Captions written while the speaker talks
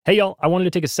Hey y'all, I wanted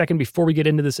to take a second before we get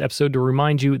into this episode to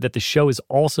remind you that the show is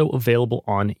also available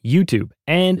on YouTube.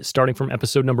 And starting from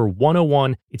episode number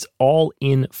 101, it's all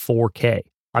in 4K.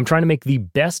 I'm trying to make the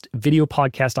best video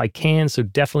podcast I can, so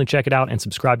definitely check it out and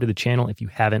subscribe to the channel if you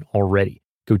haven't already.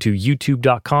 Go to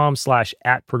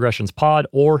youtube.com/@progressionspod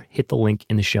or hit the link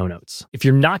in the show notes. If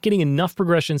you're not getting enough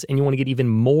progressions and you want to get even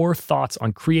more thoughts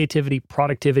on creativity,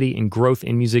 productivity, and growth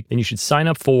in music, then you should sign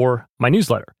up for my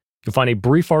newsletter. You'll find a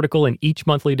brief article in each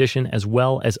monthly edition, as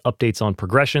well as updates on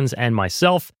progressions and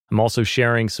myself. I'm also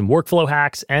sharing some workflow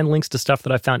hacks and links to stuff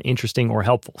that I found interesting or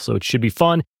helpful, so it should be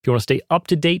fun. If you want to stay up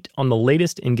to date on the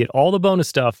latest and get all the bonus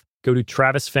stuff, go to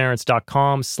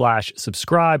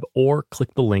travisference.com/subscribe or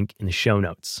click the link in the show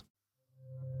notes.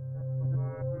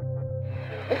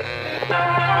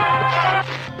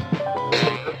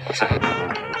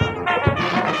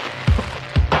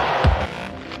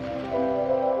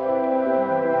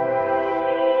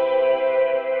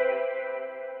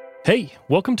 Hey,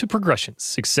 welcome to Progressions,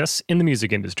 Success in the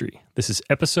Music Industry. This is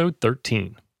episode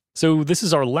 13. So this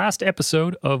is our last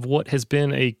episode of what has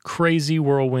been a crazy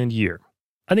whirlwind year.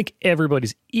 I think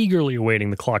everybody's eagerly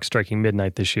awaiting the clock striking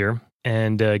midnight this year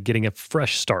and getting a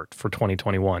fresh start for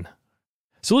 2021.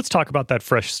 So let's talk about that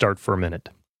fresh start for a minute.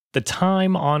 The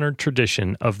time-honored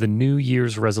tradition of the New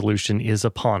Year's resolution is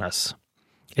upon us.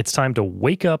 It's time to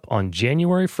wake up on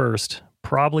January 1st,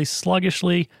 probably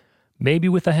sluggishly, maybe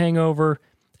with a hangover,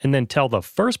 and then tell the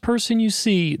first person you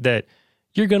see that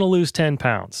you're going to lose 10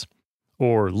 pounds,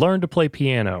 or learn to play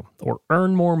piano, or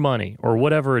earn more money, or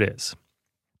whatever it is.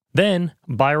 Then,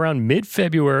 by around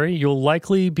mid-February, you'll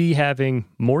likely be having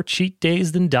more cheat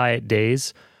days than diet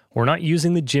days, or not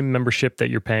using the gym membership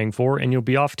that you're paying for, and you'll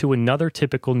be off to another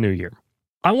typical New Year.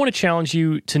 I want to challenge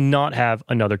you to not have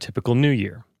another typical New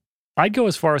Year. I'd go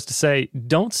as far as to say,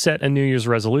 don't set a New Year's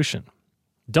resolution.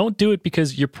 Don't do it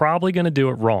because you're probably going to do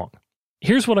it wrong.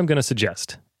 Here's what I'm going to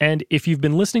suggest, and if you've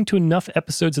been listening to enough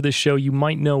episodes of this show, you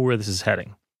might know where this is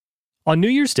heading. On New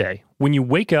Year's Day, when you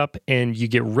wake up and you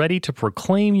get ready to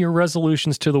proclaim your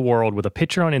resolutions to the world with a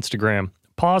picture on Instagram,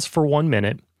 pause for 1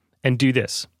 minute and do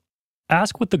this.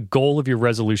 Ask what the goal of your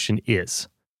resolution is.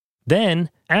 Then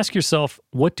ask yourself,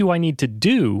 what do I need to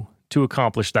do to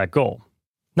accomplish that goal?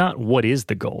 Not what is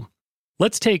the goal.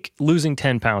 Let's take losing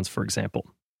 10 pounds, for example.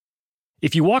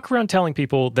 If you walk around telling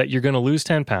people that you're going to lose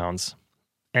 10 pounds,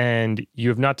 and you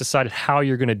have not decided how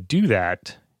you're going to do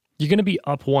that, you're going to be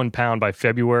up 1 pound by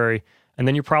February, and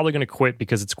then you're probably going to quit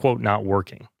because it's, quote, not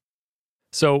working.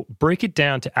 So break it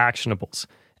down to actionables,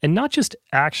 and not just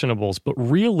actionables, but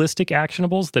realistic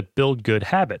actionables that build good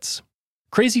habits.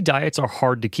 Crazy diets are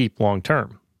hard to keep long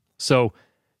term. So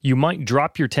you might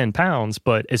drop your 10 pounds,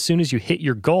 but as soon as you hit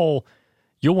your goal,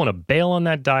 you'll want to bail on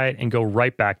that diet and go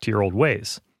right back to your old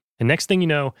ways. And next thing you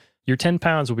know, your 10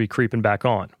 pounds will be creeping back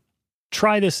on.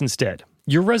 Try this instead.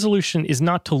 Your resolution is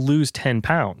not to lose 10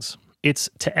 pounds. It's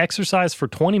to exercise for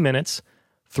 20 minutes,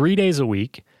 3 days a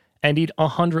week, and eat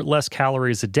 100 less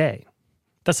calories a day.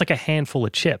 That's like a handful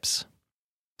of chips.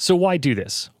 So why do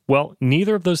this? Well,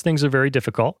 neither of those things are very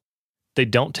difficult. They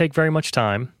don't take very much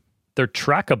time. They're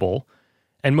trackable.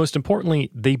 And most importantly,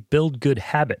 they build good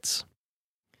habits.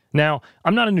 Now,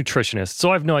 I'm not a nutritionist,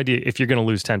 so I have no idea if you're going to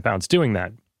lose 10 pounds doing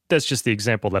that. That's just the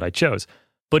example that I chose.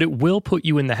 But it will put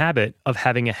you in the habit of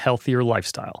having a healthier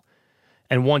lifestyle.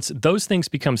 And once those things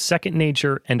become second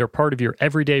nature and are part of your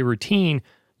everyday routine,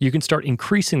 you can start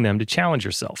increasing them to challenge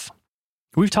yourself.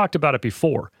 We've talked about it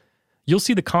before. You'll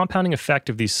see the compounding effect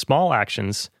of these small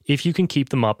actions if you can keep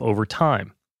them up over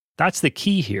time. That's the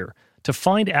key here, to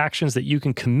find actions that you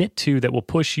can commit to that will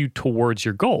push you towards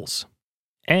your goals.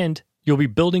 And you'll be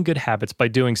building good habits by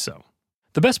doing so.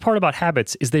 The best part about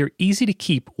habits is they are easy to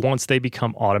keep once they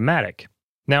become automatic.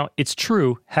 Now, it's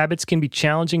true, habits can be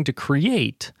challenging to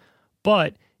create,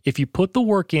 but if you put the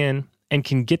work in and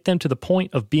can get them to the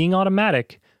point of being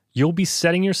automatic, you'll be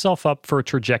setting yourself up for a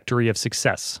trajectory of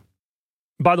success.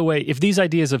 By the way, if these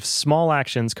ideas of small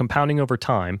actions compounding over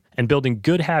time and building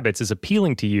good habits is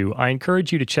appealing to you, I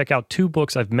encourage you to check out 2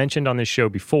 books I've mentioned on this show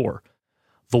before.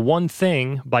 The One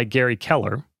Thing by Gary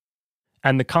Keller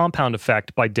and The Compound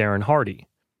Effect by Darren Hardy.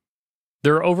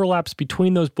 There are overlaps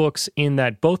between those books in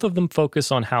that both of them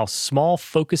focus on how small,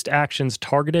 focused actions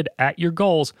targeted at your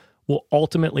goals will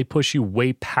ultimately push you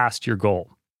way past your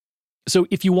goal. So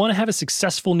if you want to have a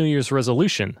successful New Year's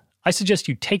resolution, I suggest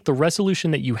you take the resolution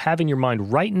that you have in your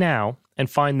mind right now and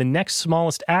find the next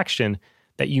smallest action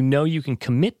that you know you can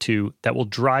commit to that will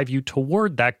drive you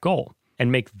toward that goal,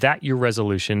 and make that your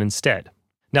resolution instead.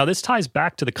 Now, this ties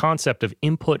back to the concept of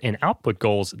input and output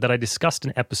goals that I discussed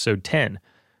in episode 10.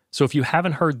 So if you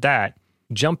haven't heard that,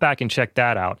 jump back and check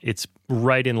that out. It's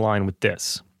right in line with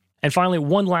this. And finally,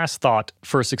 one last thought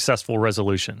for a successful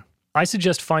resolution. I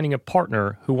suggest finding a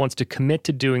partner who wants to commit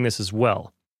to doing this as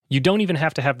well. You don't even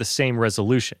have to have the same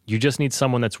resolution. You just need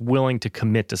someone that's willing to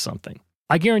commit to something.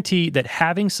 I guarantee that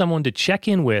having someone to check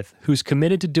in with who's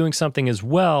committed to doing something as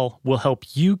well will help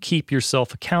you keep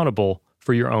yourself accountable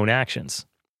for your own actions.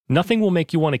 Nothing will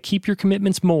make you want to keep your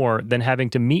commitments more than having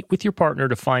to meet with your partner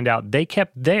to find out they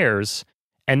kept theirs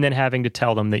and then having to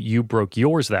tell them that you broke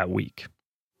yours that week.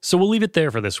 So we'll leave it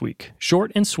there for this week.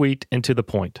 Short and sweet and to the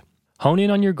point. Hone in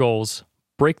on your goals,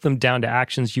 break them down to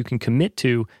actions you can commit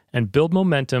to, and build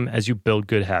momentum as you build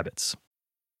good habits.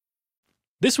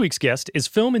 This week's guest is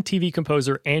film and TV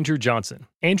composer Andrew Johnson.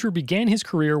 Andrew began his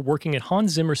career working at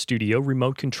Hans Zimmer's studio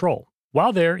Remote Control.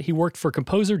 While there, he worked for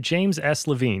composer James S.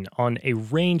 Levine on a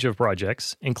range of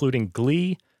projects, including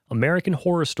Glee, American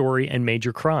Horror Story, and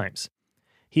Major Crimes.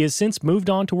 He has since moved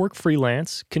on to work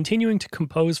freelance, continuing to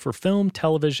compose for film,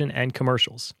 television, and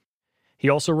commercials. He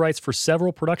also writes for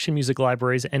several production music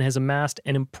libraries and has amassed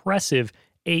an impressive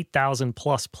 8,000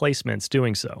 plus placements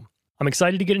doing so. I'm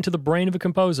excited to get into the brain of a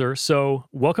composer, so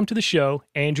welcome to the show,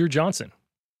 Andrew Johnson.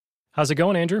 How's it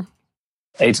going, Andrew?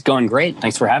 It's going great.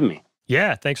 Thanks for having me.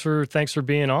 Yeah, thanks for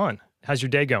being on. How's your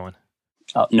day going?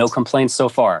 No complaints so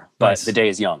far, but Nice. The day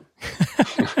is young.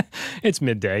 It's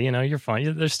midday, you're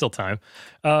fine. There's still time.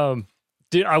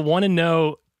 Dude, I want to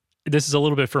know, this is a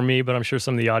little bit for me, but I'm sure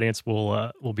some of the audience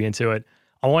will be into it.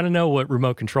 I want to know what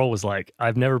Remote Control was like.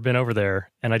 I've never been over there,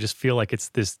 and I just feel like it's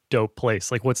this dope place.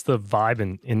 Like, what's the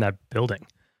vibe in that building?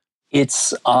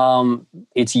 It's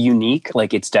unique.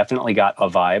 Like, it's definitely got a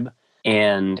vibe,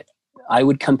 and I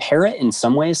would compare it in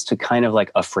some ways to kind of like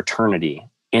a fraternity,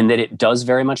 in that it does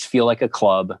very much feel like a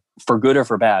club. For good or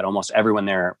for bad, almost everyone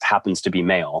there happens to be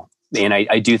male, and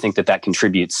I do think that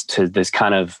contributes to this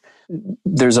kind of.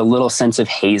 There's a little sense of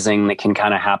hazing that can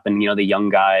kind of happen. The young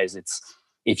guys.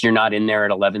 If you're not in there at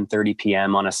 11:30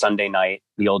 p.m. on a Sunday night,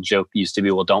 the old joke used to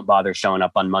be, well, don't bother showing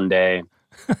up on Monday.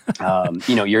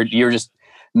 You're just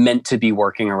meant to be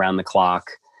working around the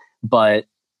clock. But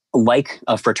like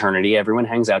a fraternity, everyone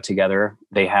hangs out together.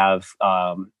 They have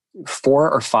 4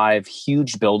 or 5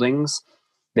 huge buildings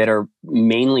that are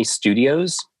mainly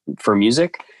studios for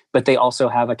music, but they also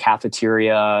have a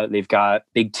cafeteria. They've got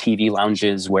big TV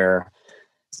lounges where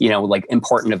like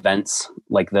important events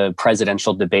like the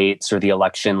presidential debates or the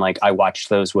election. Like I watched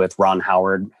those with Ron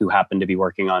Howard, who happened to be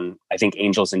working on, I think,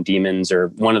 Angels and Demons or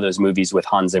one of those movies with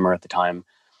Hans Zimmer at the time.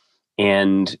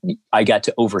 And I got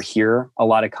to overhear a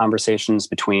lot of conversations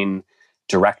between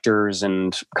directors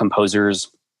and composers.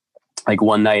 Like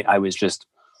one night I was just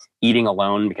eating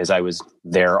alone because I was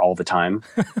there all the time.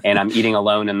 And I'm eating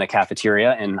alone in the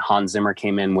cafeteria, and Hans Zimmer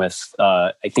came in with,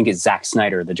 I think it's Zack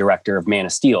Snyder, the director of Man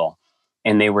of Steel.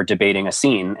 And they were debating a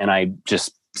scene, and I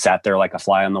just sat there like a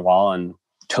fly on the wall and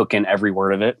took in every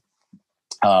word of it.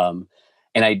 And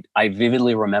I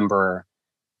vividly remember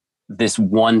this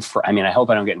one. I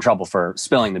hope I don't get in trouble for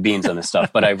spilling the beans on this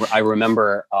stuff, but I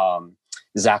remember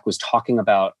Zach was talking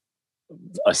about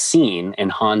a scene,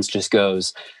 and Hans just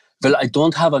goes, "Well, I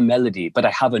don't have a melody, but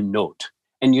I have a note.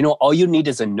 And all you need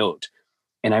is a note."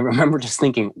 And I remember just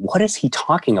thinking, what is he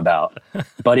talking about?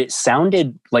 But it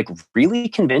sounded like really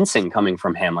convincing coming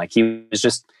from him. Like he was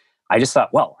just, I just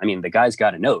thought, well, the guy's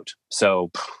got a note.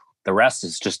 So the rest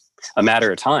is just a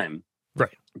matter of time.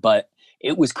 Right. But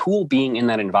it was cool being in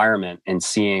that environment and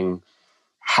seeing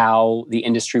how the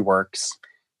industry works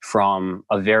from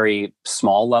a very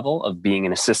small level of being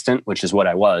an assistant, which is what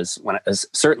I was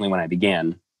certainly when I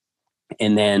began.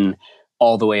 And then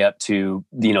all the way up to,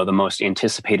 the most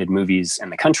anticipated movies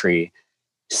in the country,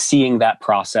 seeing that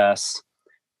process.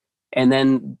 And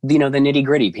then, the nitty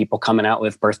gritty, people coming out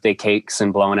with birthday cakes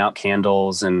and blowing out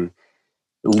candles and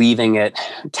leaving at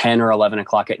 10 or 11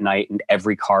 o'clock at night, and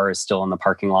every car is still in the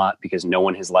parking lot because no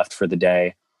one has left for the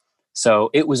day.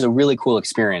 So it was a really cool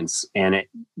experience. And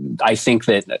I think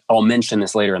that I'll mention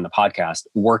this later in the podcast,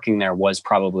 working there was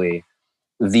probably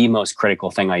the most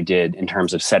critical thing I did in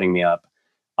terms of setting me up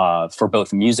for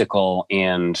both musical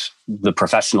and the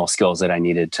professional skills that I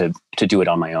needed to do it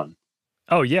on my own.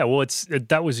 Oh yeah, well, was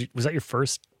that your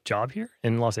first job here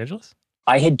in Los Angeles?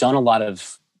 I had done a lot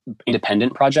of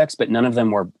independent projects, but none of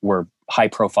them were high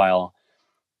profile.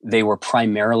 They were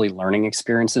primarily learning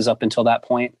experiences up until that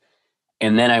point.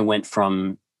 And then I went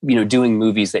from doing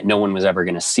movies that no one was ever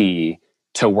going to see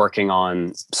to working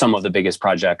on some of the biggest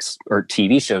projects or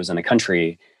TV shows in the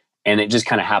country. And it just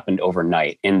kind of happened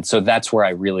overnight. And so that's where I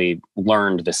really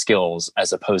learned the skills,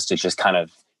 as opposed to just kind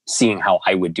of seeing how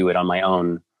I would do it on my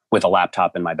own with a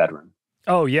laptop in my bedroom.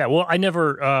 Oh, yeah. Well, I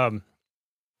never,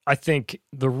 I think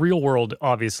the real world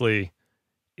obviously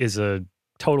is a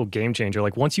total game changer.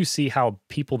 Like once you see how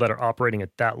people that are operating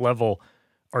at that level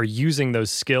are using those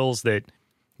skills that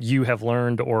you have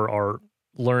learned or are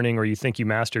learning or you think you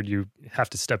mastered, you have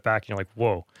to step back and you're like,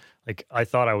 whoa, like I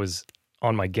thought I was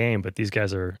on my game, but these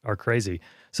guys are crazy.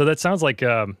 So that sounds like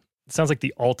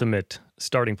the ultimate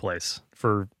starting place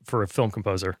for a film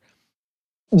composer.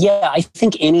 Yeah, I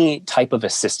think any type of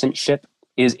assistantship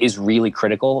is really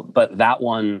critical, but that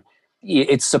one,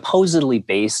 it's supposedly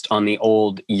based on the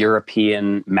old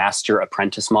European master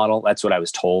apprentice model. That's what I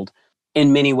was told.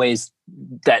 In many ways,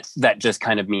 that just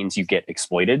kind of means you get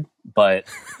exploited, but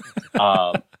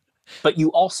but you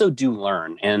also do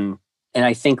learn, and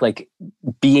I think like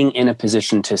being in a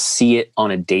position to see it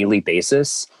on a daily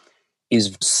basis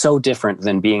is so different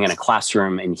than being in a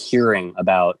classroom and hearing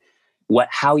about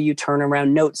how you turn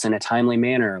around notes in a timely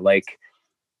manner. Like,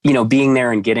 you know, being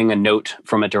there and getting a note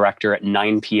from a director at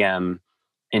 9 p.m.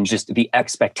 and just the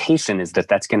expectation is that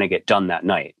that's going to get done that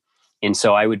night. And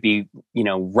so I would be, you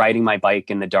know, riding my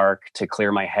bike in the dark to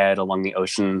clear my head along the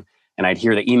ocean, and I'd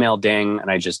hear the email ding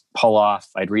and I'd just pull off.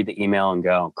 I'd read the email and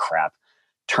go, crap,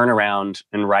 turn around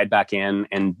and ride back in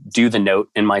and do the note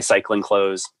in my cycling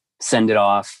clothes, send it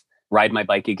off, ride my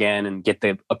bike again and get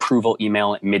the approval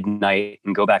email at midnight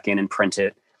and go back in and print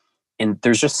it. And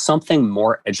there's just something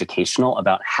more educational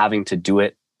about having to do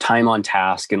it time on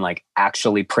task and like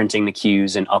actually printing the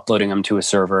cues and uploading them to a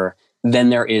server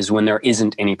than there is when there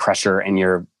isn't any pressure and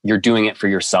you're doing it for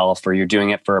yourself or you're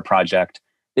doing it for a project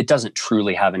that doesn't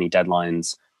truly have any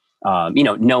deadlines. You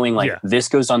know, knowing like this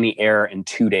goes on the air in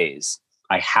 2 days.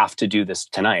 I have to do this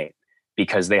tonight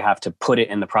because they have to put it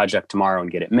in the project tomorrow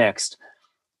and get it mixed.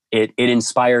 It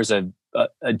inspires a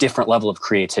different level of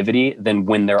creativity than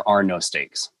when there are no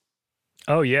stakes.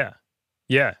 Oh, yeah.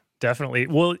 Yeah, definitely.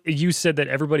 Well, you said that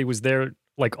everybody was there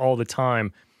like all the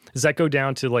time. Does that go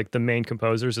down to like the main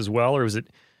composers as well? Or is it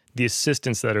the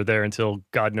assistants that are there until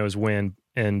God knows when?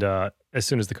 And as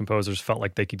soon as the composers felt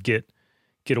like they could get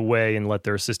away and let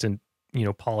their assistant, you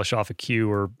know, polish off a cue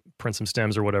or print some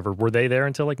stems or whatever, were they there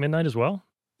until like midnight as well?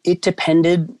 It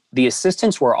depended. The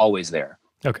assistants were always there.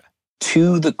 Okay.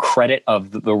 To the credit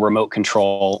of the remote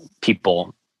control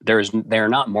people, they're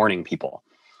not morning people.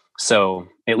 So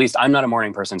at least I'm not a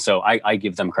morning person, so I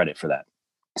give them credit for that.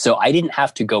 So I didn't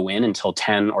have to go in until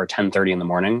 10 or 10:30 in the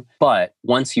morning. But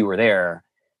once you were there,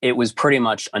 it was pretty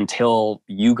much until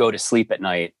you go to sleep at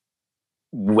night,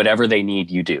 whatever they need,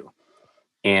 you do.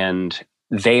 And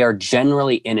they are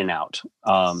generally in and out.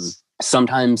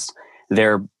 Sometimes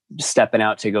they're stepping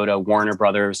out to go to Warner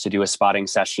Brothers to do a spotting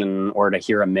session or to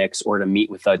hear a mix or to meet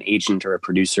with an agent or a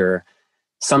producer.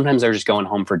 Sometimes they're just going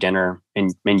home for dinner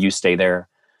and you stay there.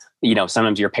 You know,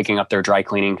 sometimes you're picking up their dry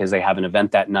cleaning because they have an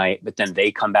event that night, but then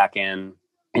they come back in.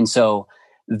 And so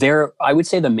I would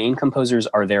say the main composers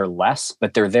are there less,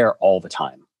 but they're there all the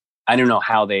time. I don't know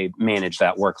how they manage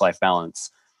that work-life balance.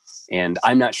 And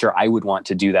I'm not sure I would want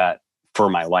to do that for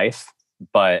my life,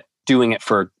 but doing it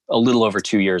for a little over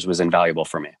 2 years was invaluable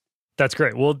for me. That's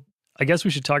great. Well, I guess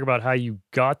we should talk about how you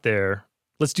got there.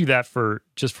 Let's do that for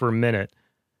a minute.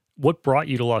 What brought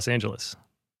you to Los Angeles?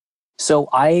 So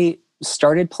I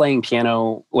started playing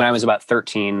piano when I was about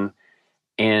 13.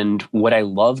 And what I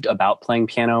loved about playing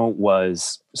piano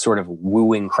was sort of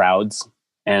wooing crowds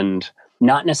and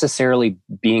not necessarily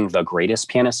being the greatest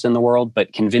pianist in the world,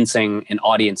 but convincing an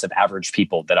audience of average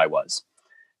people that I was.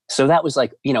 So that was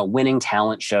like, you know, winning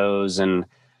talent shows. And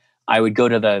I would go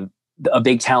to a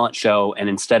big talent show, and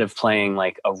instead of playing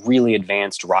like a really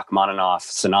advanced Rachmaninoff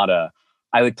sonata,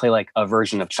 I would play like a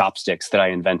version of Chopsticks that I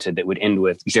invented that would end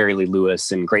with Jerry Lee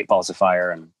Lewis and Great Balls of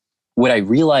Fire. And what I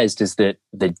realized is that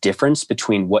the difference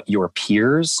between what your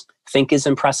peers think is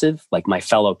impressive, like my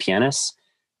fellow pianists,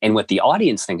 and what the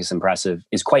audience think is impressive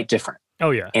is quite different.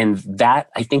 Oh, yeah. And that,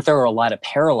 I think there are a lot of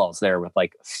parallels there with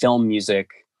like film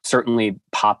music, certainly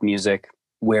pop music,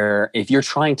 where if you're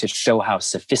trying to show how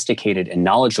sophisticated and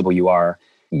knowledgeable you are,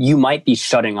 you might be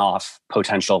shutting off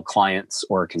potential clients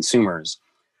or consumers.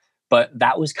 But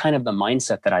that was kind of the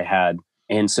mindset that I had.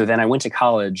 And so then I went to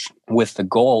college with the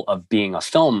goal of being a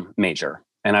film major,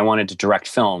 and I wanted to direct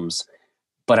films,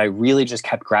 but I really just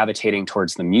kept gravitating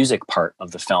towards the music part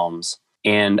of the films.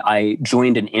 And I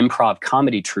joined an improv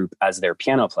comedy troupe as their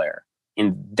piano player.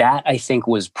 And that, I think,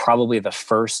 was probably the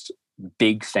first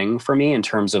big thing for me in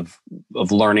terms of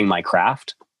learning my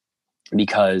craft,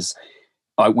 because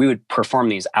we would perform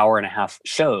these hour-and-a-half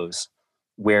shows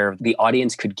where the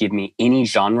audience could give me any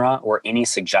genre or any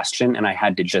suggestion, and I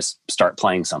had to just start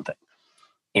playing something.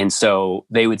 And so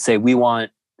they would say, we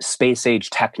want space age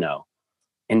techno.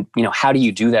 And, you know, how do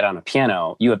you do that on a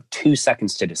piano? You have 2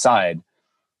 seconds to decide.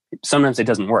 Sometimes it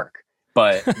doesn't work.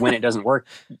 But when it doesn't work,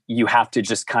 you have to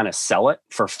just kind of sell it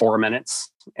for 4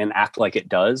 minutes and act like it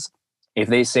does. If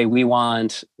they say we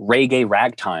want reggae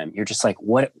ragtime, you're just like,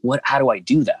 how do I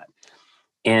do that?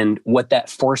 And what that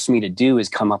forced me to do is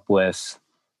come up with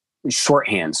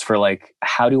shorthands for like,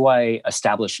 how do I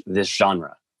establish this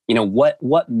genre?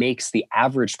 What makes the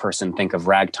average person think of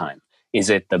ragtime? Is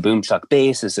it the boom chuck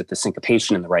bass? Is it the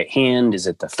syncopation in the right hand? Is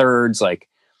it the thirds?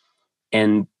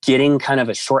 And getting kind of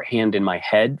a shorthand in my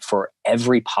head for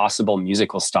every possible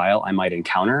musical style I might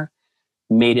encounter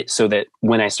made it so that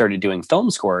when I started doing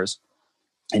film scores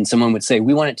and someone would say,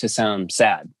 we want it to sound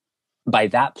sad. By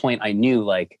that point, I knew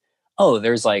like, oh,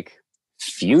 there's like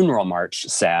funeral march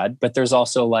sad, but there's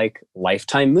also like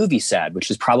Lifetime movie sad, which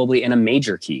is probably in a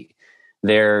major key.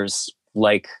 There's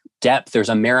like depth, there's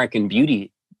American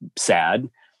Beauty sad.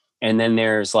 And then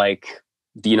there's like,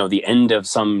 the end of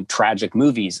some tragic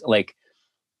movies, like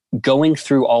going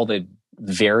through all the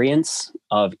variants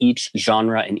of each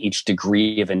genre and each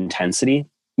degree of intensity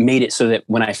made it so that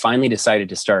when I finally decided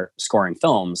to start scoring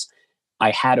films,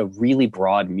 I had a really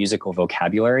broad musical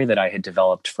vocabulary that I had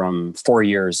developed from 4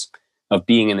 years of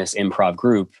being in this improv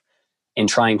group and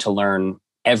trying to learn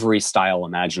every style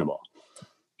imaginable.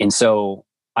 And so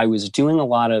I was doing a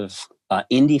lot of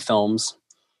indie films.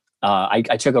 I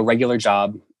took a regular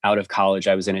job out of college.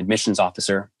 I was an admissions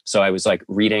officer. So I was like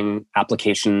reading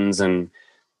applications and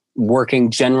working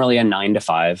generally a 9 to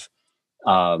 5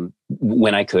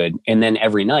 when I could. And then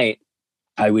every night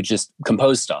I would just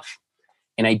compose stuff.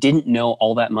 And I didn't know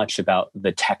all that much about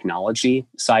the technology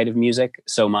side of music.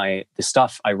 So the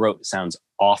stuff I wrote sounds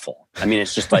awful. I mean,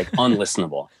 it's just like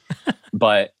unlistenable.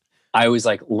 But I was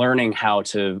like learning how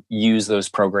to use those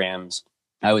programs.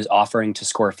 I was offering to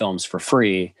score films for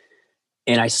free.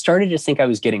 And I started to think I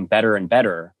was getting better and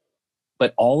better.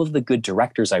 But all of the good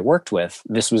directors I worked with,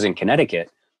 this was in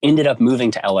Connecticut, ended up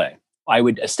moving to LA. I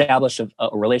would establish a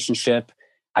relationship.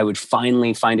 I would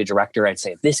finally find a director. I'd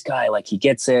say, this guy, like, he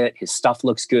gets it. His stuff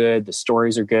looks good. The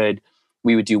stories are good.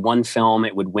 We would do one film.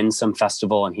 It would win some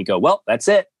festival. And he'd go, well, that's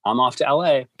it. I'm off to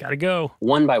LA. Gotta go.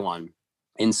 One by one.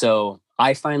 And so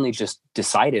I finally just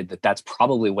decided that that's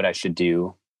probably what I should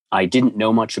do. I didn't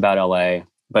know much about LA,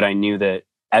 but I knew that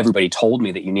everybody told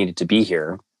me that you needed to be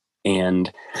here.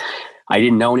 And I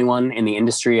didn't know anyone in the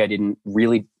industry.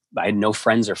 I had no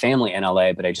friends or family in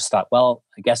LA, but I just thought, well,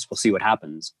 I guess we'll see what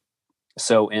happens.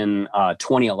 So in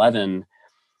 2011,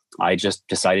 I just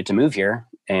decided to move here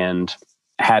and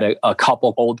had a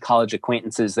couple old college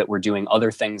acquaintances that were doing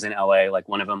other things in LA. Like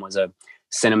one of them was a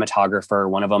cinematographer.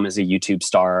 One of them is a YouTube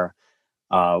star,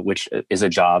 which is a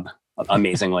job,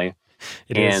 amazingly.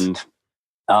 And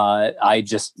I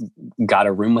just got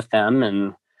a room with them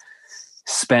and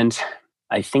spent,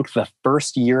 I think, the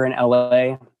first year in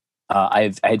LA.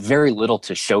 I had very little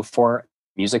to show for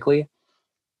musically,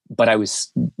 but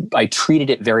I treated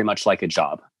it very much like a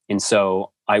job. And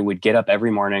so I would get up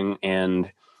every morning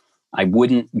and I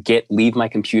wouldn't leave my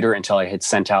computer until I had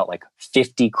sent out like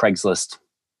 50 Craigslist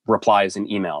replies and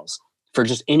emails for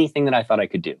just anything that I thought I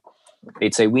could do.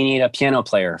 They'd say, we need a piano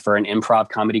player for an improv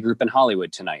comedy group in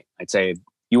Hollywood tonight. I'd say,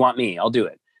 you want me? I'll do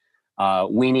it.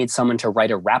 We need someone to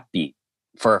write a rap beat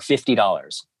for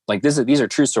 $50. Like these are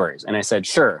true stories. And I said,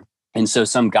 sure. And so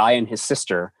some guy and his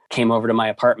sister came over to my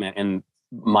apartment, and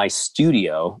my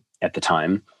studio at the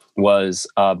time was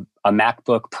a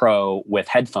MacBook Pro with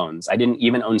headphones. I didn't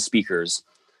even own speakers.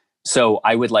 So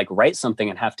I would like write something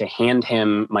and have to hand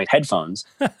him my headphones.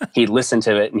 He'd listen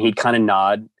to it and he'd kind of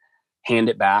nod, hand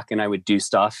it back, and I would do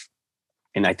stuff.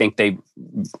 And I think they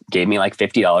gave me like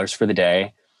 $50 for the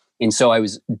day. And so I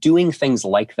was doing things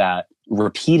like that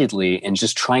repeatedly and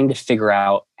just trying to figure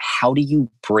out, how do you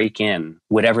break in,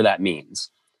 whatever that means?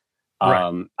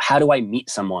 Right. How do I meet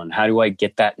someone? How do I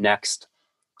get that next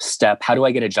step? How do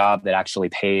I get a job that actually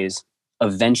pays?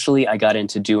 Eventually, I got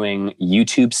into doing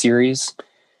YouTube series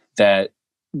that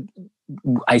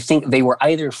I think they were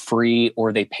either free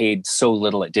or they paid so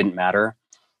little it didn't matter.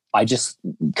 I just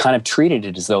kind of treated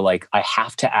it as though like I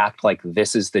have to act like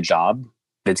this is the job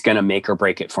that's going to make or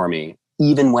break it for me,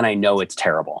 even when I know it's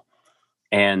terrible.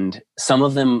 And some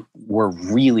of them were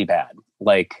really bad.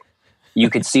 Like you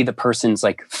could see the person's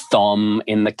like thumb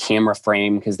in the camera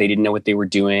frame because they didn't know what they were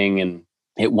doing. And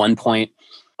at one point,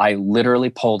 I literally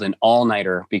pulled an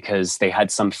all-nighter because they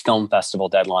had some film festival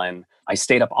deadline. I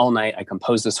stayed up all night. I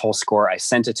composed this whole score. I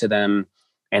sent it to them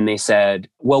and they said,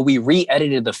 well, we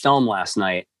re-edited the film last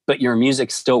night, but your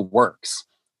music still works.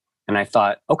 And I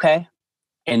thought, okay.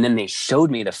 And then they showed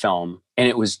me the film and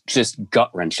it was just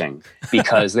gut-wrenching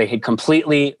because they had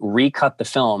completely recut the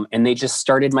film and they just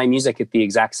started my music at the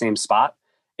exact same spot.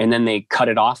 And then they cut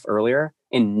it off earlier.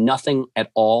 and nothing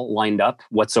at all lined up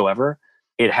whatsoever.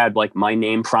 It had like my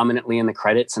name prominently in the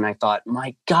credits. And I thought,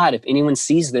 my God, if anyone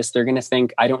sees this, they're going to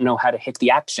think I don't know how to hit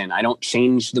the action. I don't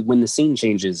change when the scene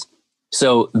changes.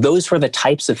 So those were the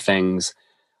types of things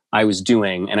I was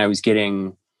doing. And I was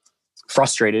getting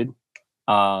frustrated,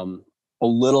 a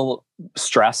little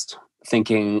stressed,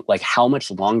 thinking like, how much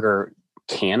longer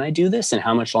can I do this? And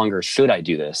how much longer should I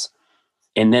do this?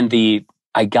 And then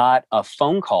I got a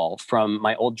phone call from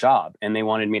my old job, and they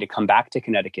wanted me to come back to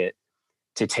Connecticut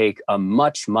to take a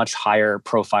much, much higher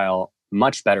profile,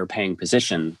 much better paying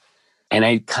position. And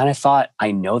I kind of thought,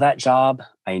 I know that job.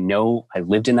 I know I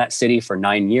lived in that city for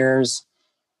 9 years.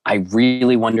 I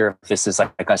really wonder if this is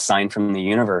like a sign from the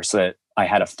universe that I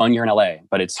had a fun year in LA,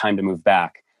 but it's time to move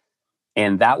back.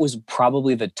 And that was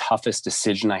probably the toughest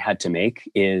decision I had to make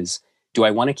is, do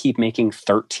I want to keep making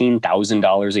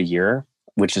 $13,000 a year,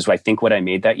 which is I think what I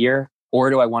made that year? Or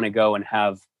do I want to go and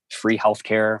have free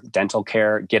healthcare, dental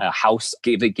care, get a house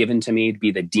given to me to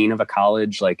be the dean of a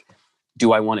college? Like,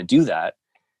 do I want to do that?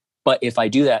 But if I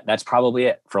do that, that's probably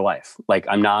it for life. Like,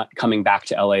 I'm not coming back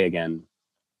to LA again.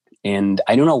 And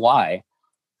I don't know why,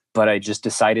 but I just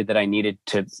decided that I needed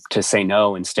to say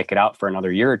no and stick it out for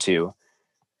another year or two.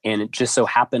 And it just so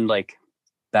happened, like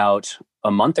about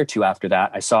a month or two after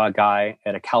that, I saw a guy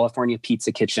at a California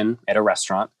pizza kitchen at a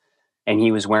restaurant, and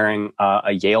he was wearing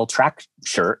a Yale track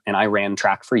shirt, and I ran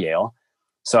track for Yale.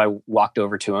 So I walked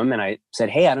over to him and I said,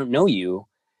 "Hey, I don't know you."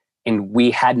 And we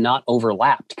had not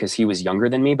overlapped because he was younger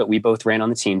than me, but we both ran on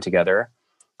the team together.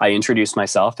 I introduced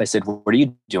myself. I said, "What are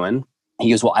you doing?" He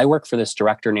goes, "Well, I work for this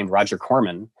director named Roger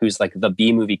Corman, who's like the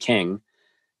B movie king,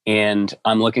 and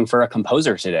I'm looking for a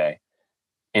composer today."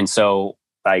 And so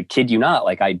I kid you not,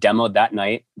 like I demoed that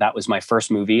night. That was my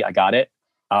first movie. I got it.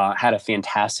 Had a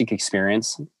fantastic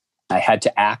experience. I had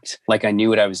to act like I knew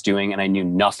what I was doing, and I knew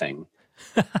nothing.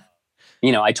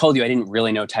 I told you I didn't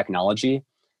really know technology.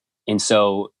 And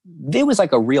so it was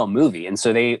like a real movie. And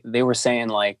so they were saying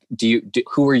like,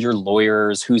 who are your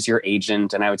lawyers? Who's your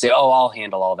agent? And I would say, "Oh, I'll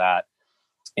handle all that."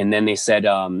 And then they said,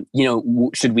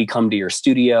 should we come to your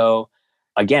studio?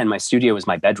 Again, my studio was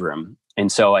my bedroom. And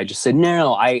so I just said,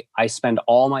 no, I spend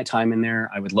all my time in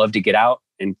there. I would love to get out,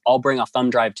 and I'll bring a thumb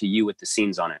drive to you with the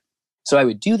scenes on it. So I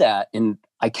would do that. And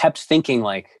I kept thinking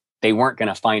like they weren't going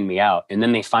to find me out. And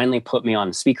then they finally put me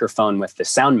on speakerphone with the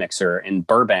sound mixer in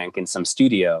Burbank in some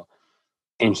studio.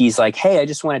 And he's like, "Hey, I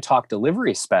just want to talk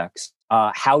delivery specs.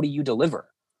 How do you deliver?"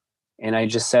 And I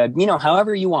just said,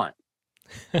 however you want.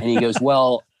 And he goes,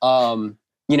 "Well, are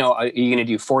you going to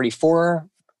do 44,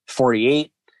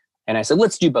 48? And I said,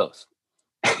 "Let's do both."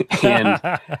 And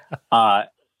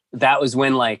that was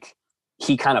when like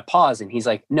he kind of paused, and he's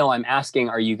like, "No, I'm asking,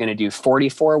 are you going to do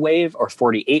 44 wave or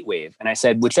 48 wave?" And I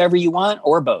said, "Whichever you want,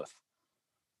 or both."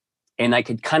 And I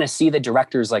could kind of see the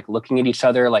directors like looking at each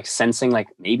other, like sensing like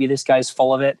maybe this guy's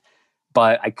full of it.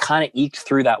 But I kind of eked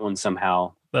through that one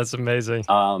somehow. That's amazing.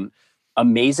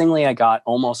 Amazingly, I got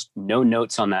almost no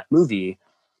notes on that movie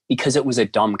because it was a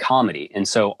dumb comedy. And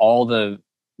so all the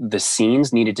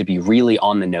scenes needed to be really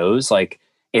on the nose. Like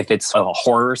if it's a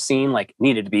horror scene, like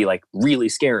needed to be like really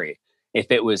scary.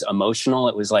 If it was emotional,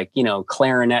 it was like,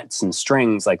 clarinets and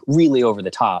strings, like really over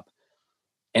the top.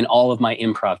 And all of my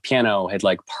improv piano had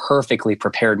like perfectly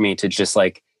prepared me to just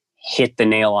like hit the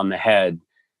nail on the head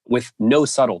with no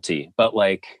subtlety, but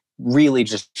like really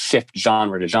just shift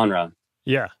genre to genre.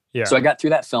 Yeah. Yeah. So I got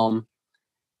through that film.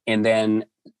 And then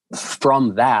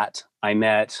from that, I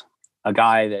met a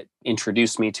guy that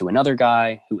introduced me to another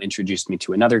guy who introduced me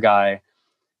to another guy.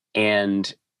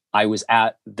 And I was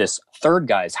at this third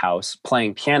guy's house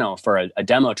playing piano for a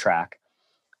demo track.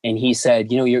 And he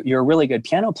said, you're a really good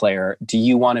piano player. Do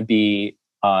you want to be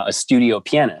a studio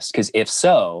pianist? Because if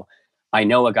so, I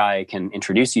know a guy I can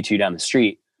introduce you to down the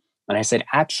street. And I said,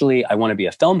 actually, I want to be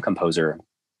a film composer.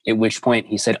 At which point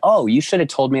he said, "Oh, you should have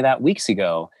told me that weeks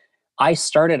ago. I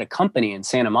started a company in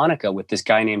Santa Monica with this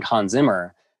guy named Hans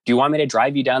Zimmer. Do you want me to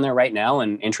drive you down there right now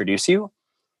and introduce you?"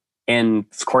 And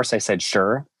of course I said,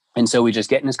 sure. And so we just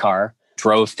get in his car,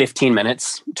 drove 15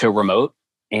 minutes to remote,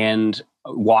 and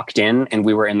walked in, and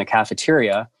we were in the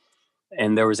cafeteria,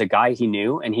 and there was a guy he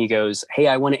knew, and he goes, "Hey,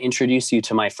 I want to introduce you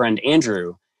to my friend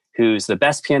Andrew, who's the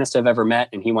best pianist I've ever met,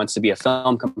 and he wants to be a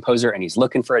film composer, and he's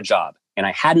looking for a job." And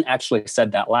I hadn't actually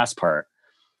said that last part,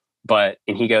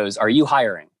 and he goes, "Are you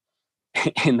hiring?"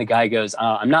 And the guy goes,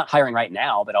 "I'm not hiring right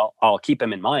now, but I'll keep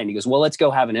him in mind." He goes, "Well, let's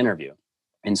go have an interview."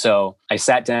 And so I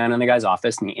sat down in the guy's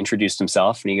office, and he introduced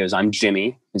himself, and he goes, "I'm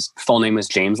Jimmy." His full name was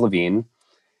James Levine.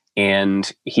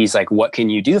 And he's like, "What can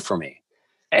you do for me?"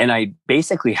 And I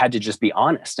basically had to just be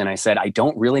honest. And I said, "I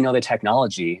don't really know the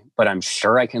technology, but I'm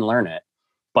sure I can learn it."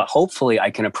 But hopefully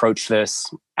I can approach this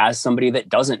as somebody that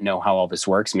doesn't know how all this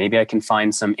works. Maybe I can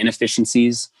find some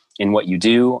inefficiencies in what you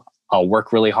do. I'll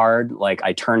work really hard. Like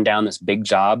I turned down this big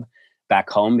job back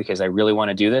home because I really want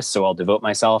to do this. So I'll devote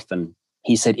myself. And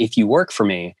he said, if you work for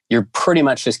me, you're pretty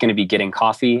much just going to be getting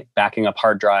coffee, backing up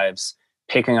hard drives,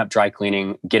 picking up dry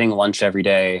cleaning, getting lunch every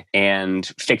day, and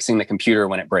fixing the computer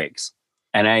when it breaks.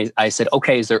 And I said,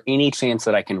 okay, is there any chance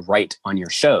that I can write on your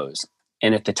shows?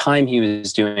 And at the time he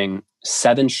was doing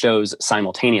 7 shows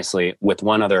simultaneously with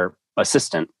one other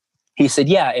assistant. He said,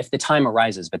 yeah, if the time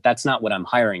arises, but that's not what I'm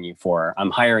hiring you for. I'm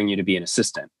hiring you to be an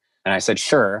assistant. And I said,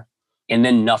 sure. And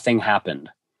then nothing happened.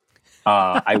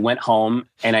 I went home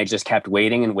and I just kept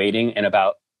waiting and waiting. And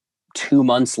about 2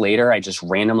 months later, I just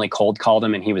randomly cold called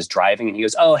him and he was driving and he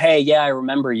goes, oh, hey, yeah, I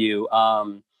remember you.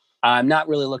 I'm not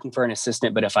really looking for an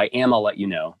assistant, but if I am, I'll let you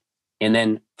know. And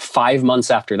then 5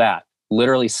 months after that,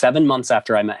 literally 7 months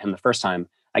after I met him the first time,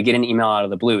 I get an email out of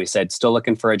the blue. He said, still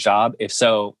looking for a job? If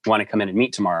so, want to come in and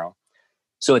meet tomorrow?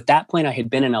 So at that point, I had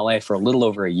been in LA for a little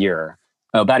over a year,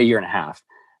 about a year and a half.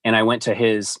 And I went to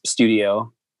his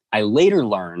studio. I later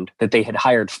learned that they had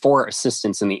hired 4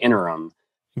 assistants in the interim,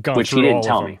 which he didn't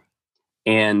tell me.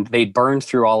 And they burned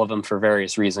through all of them for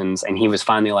various reasons. And he was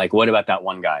finally like, what about that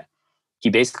one guy? He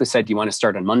basically said, do you want to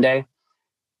start on Monday?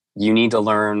 You need to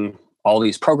learn all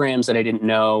these programs that I didn't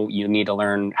know. You need to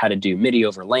learn how to do MIDI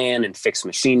over LAN and fix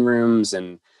machine rooms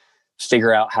and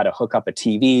figure out how to hook up a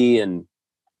TV. And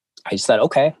I just said,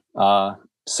 okay.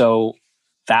 So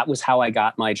that was how I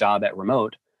got my job at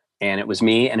Remote. And it was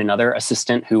me and another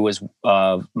assistant who was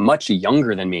much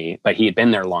younger than me, but he had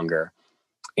been there longer.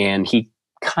 And he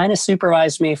kind of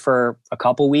supervised me for a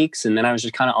couple weeks. And then I was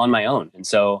just kind of on my own. And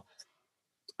so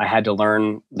I had to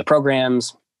learn the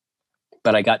programs,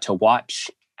 but I got to watch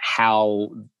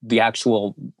how the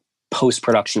actual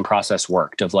post-production process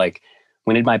worked of like,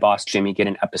 when did my boss Jimmy get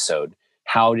an episode?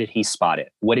 How did he spot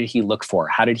it? What did he look for?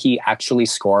 How did he actually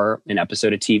score an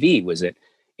episode of TV? Was it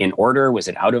in order? Was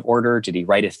it out of order? Did he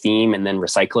write a theme and then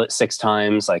recycle it 6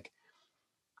 times? Like,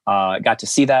 got to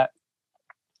see that.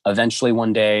 Eventually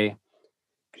one day,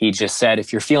 he just said,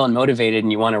 if you're feeling motivated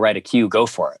and you want to write a cue, go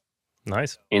for it.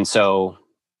 Nice. And so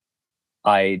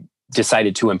I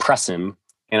decided to impress him.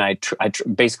 And I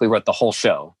basically wrote the whole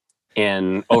show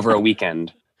in over a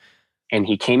weekend. And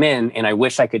he came in and I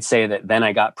wish I could say that then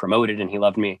I got promoted and he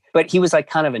loved me. But he was like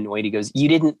kind of annoyed. He goes, you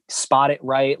didn't spot it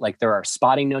right. Like there are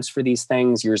spotting notes for these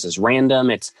things. Yours is random.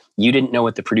 You didn't know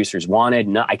what the producers wanted.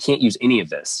 No, I can't use any of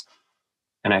this.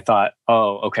 And I thought,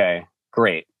 oh, okay,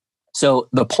 great. So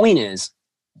the point is,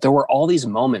 there were all these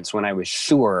moments when I was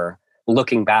sure,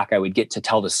 looking back, I would get to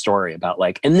tell the story about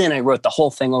like, and then I wrote the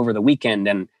whole thing over the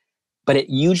weekend. But it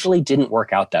usually didn't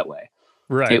work out that way.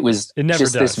 Right. It was never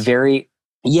just does. this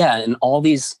and all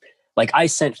these, like I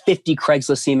sent 50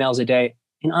 Craigslist emails a day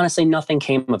and honestly, nothing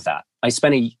came of that. I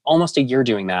spent almost a year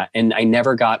doing that and I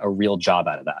never got a real job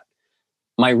out of that.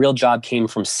 My real job came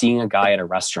from seeing a guy at a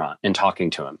restaurant and talking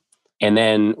to him and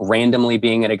then randomly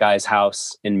being at a guy's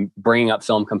house and bringing up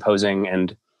film composing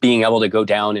and being able to go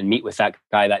down and meet with that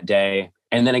guy that day.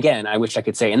 And then again, I wish I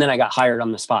could say, and then I got hired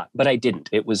on the spot, but I didn't.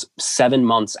 It was 7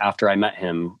 months after I met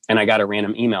him and I got a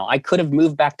random email. I could have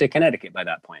moved back to Connecticut by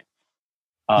that point.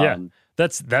 Yeah,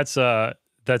 that's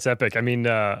epic. I mean,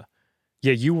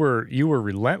 you were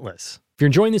relentless. If you're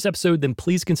enjoying this episode, then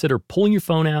please consider pulling your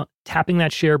phone out, tapping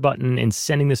that share button, and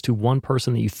sending this to one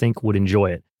person that you think would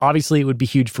enjoy it. Obviously, it would be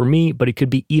huge for me, but it could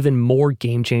be even more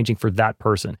game-changing for that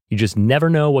person. You just never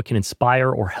know what can inspire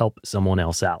or help someone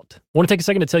else out. I want to take a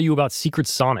second to tell you about Secret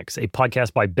Sonics, a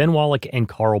podcast by Ben Wallach and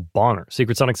Carl Bonner.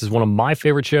 Secret Sonics is one of my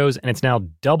favorite shows, and it's now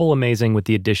double amazing with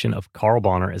the addition of Carl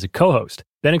Bonner as a co-host.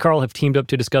 Ben and Carl have teamed up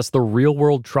to discuss the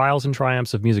real-world trials and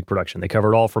triumphs of music production. They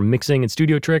cover it all from mixing and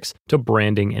studio tricks to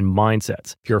branding and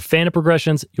mindsets. If you're a fan of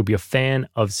progressions, you'll be a fan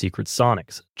of Secret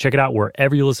Sonics. Check it out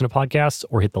wherever you listen to podcasts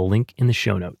or hit the link in the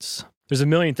show notes. There's a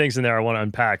million things in there I want to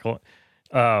unpack.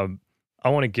 I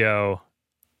want to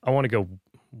go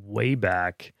way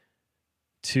back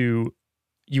to,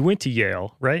 you went to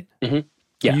Yale, right? Mm-hmm.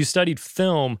 Yeah. You studied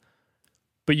film,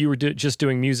 but you were just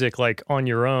doing music like on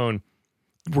your own.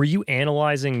 Were you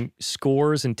analyzing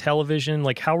scores in television?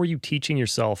 Like, how were you teaching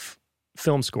yourself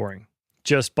film scoring?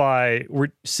 Just by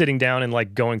sitting down and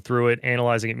like going through it,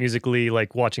 analyzing it musically,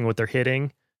 like watching what they're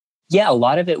hitting? Yeah, a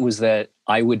lot of it was that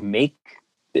I would make,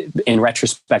 in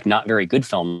retrospect, not very good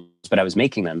films, but I was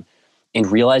making them and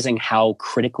realizing how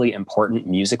critically important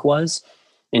music was.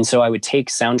 And so I would take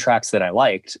soundtracks that I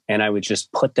liked and I would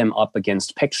just put them up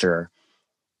against picture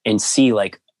and see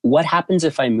like, what happens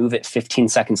if I move it 15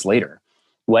 seconds later?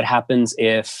 What happens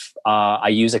if I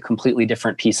use a completely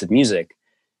different piece of music?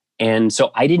 And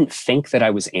so I didn't think that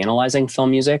I was analyzing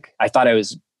film music. I thought I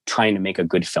was trying to make a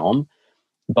good film.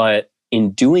 But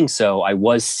in doing so, I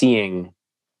was seeing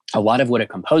a lot of what a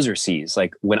composer sees.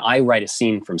 Like when I write a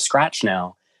scene from scratch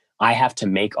now, I have to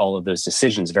make all of those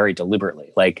decisions very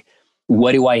deliberately. Like,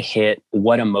 what do I hit?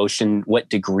 What emotion? What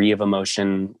degree of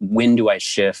emotion? When do I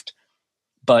shift?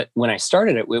 But when I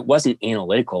started it, it wasn't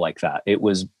analytical like that. It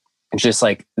was just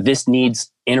like, this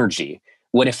needs energy.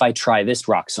 What if I try this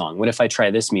rock song? What if I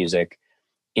try this music?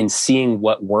 And seeing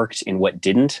what worked and what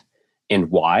didn't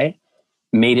and why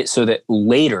made it so that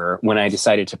later, when I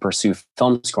decided to pursue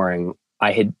film scoring,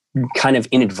 I had kind of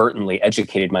inadvertently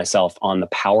educated myself on the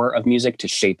power of music to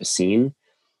shape a scene.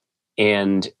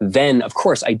 And then, of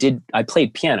course, I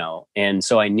played piano. And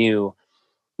so I knew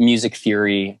music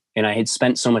theory. And I had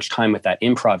spent so much time with that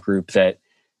improv group that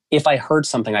if I heard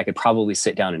something, I could probably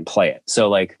sit down and play it. So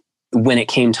like when it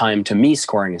came time to me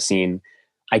scoring a scene,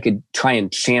 I could try and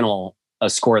channel a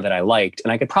score that I liked,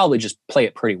 and I could probably just play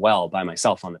it pretty well by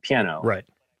myself on the piano. Right.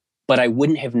 But I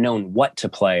wouldn't have known what to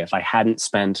play if I hadn't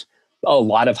spent a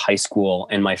lot of high school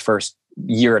and my first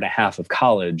year and a half of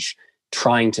college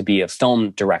trying to be a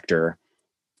film director,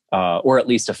 or at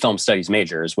least a film studies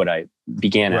major is what I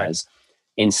began as,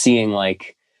 and seeing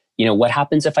like, what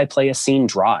happens if I play a scene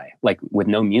dry, like with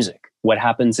no music? What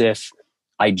happens if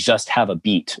I just have a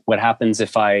beat? What happens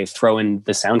if I throw in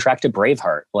the soundtrack to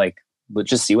Braveheart? Like, let's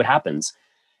just see what happens.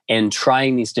 And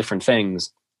trying these different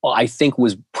things, I think,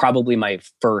 was probably my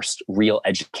first real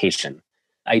education.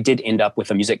 I did end up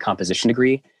with a music composition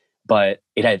degree, but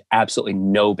it had absolutely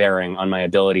no bearing on my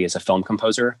ability as a film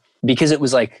composer, because it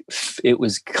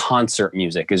was concert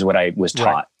music is what I was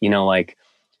taught, like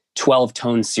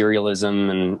 12-tone serialism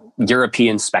and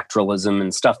European spectralism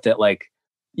and stuff that like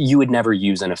you would never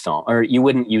use in a film, or you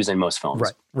wouldn't use in most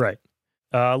films. Right.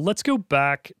 Let's go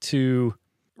back to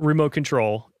remote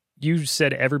control. You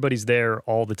said everybody's there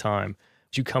all the time.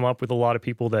 Did you come up with a lot of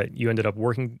people that you ended up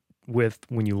working with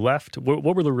when you left?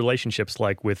 What were the relationships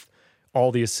like with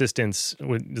all the assistants?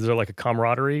 Is there like a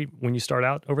camaraderie when you start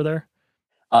out over there?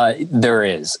 There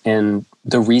is. And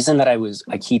the reason that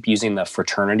I keep using the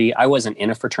fraternity, I wasn't in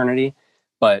a fraternity,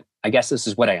 but I guess this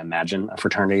is what I imagine a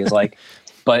fraternity is like.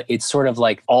 But it's sort of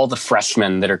like all the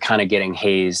freshmen that are kind of getting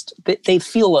hazed, they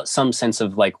feel some sense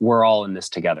of like, we're all in this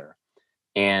together.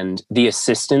 And the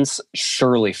assistants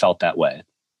surely felt that way.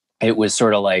 It was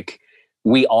sort of like,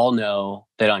 we all know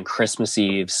that on Christmas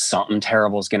Eve, something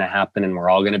terrible is going to happen and we're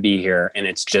all going to be here and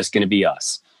it's just going to be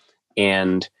us.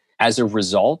 And as a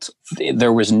result,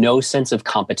 there was no sense of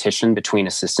competition between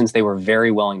assistants. They were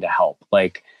very willing to help.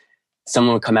 Like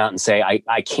someone would come out and say,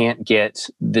 I can't get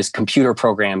this computer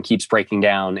program keeps breaking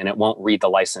down and it won't read the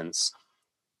license.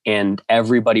 And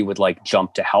everybody would like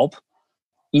jump to help,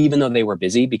 even though they were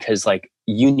busy, because like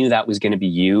you knew that was going to be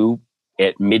you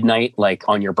at midnight, like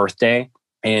on your birthday,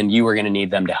 and you were going to need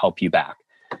them to help you back.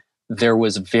 There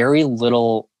was very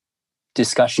little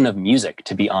discussion of music,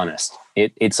 to be honest.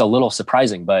 It's a little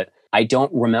surprising, but I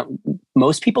don't remember.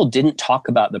 Most people didn't talk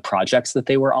about the projects that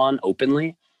they were on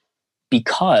openly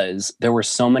because there were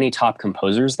so many top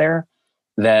composers there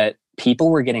that people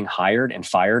were getting hired and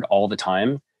fired all the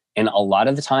time. And a lot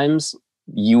of the times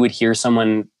you would hear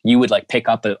someone, you would like pick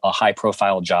up a high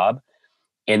profile job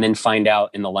and then find out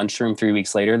in the lunchroom 3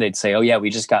 weeks later, they'd say, oh yeah, we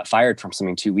just got fired from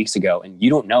something 2 weeks ago. And you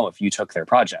don't know if you took their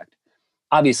project.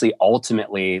 Obviously,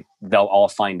 ultimately, they'll all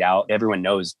find out. Everyone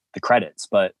knows the credits,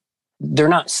 but they're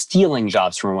not stealing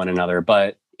jobs from one another.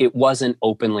 But it wasn't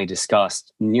openly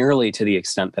discussed nearly to the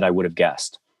extent that I would have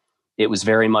guessed. It was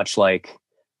very much like,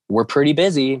 we're pretty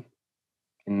busy.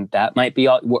 And that might be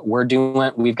all what we're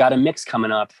doing. We've got a mix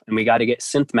coming up and we got to get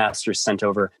synth masters sent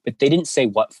over. But they didn't say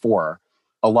what for.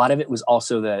 A lot of it was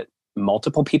also that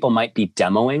multiple people might be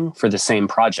demoing for the same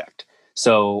project.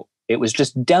 So it was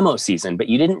just demo season, but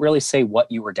you didn't really say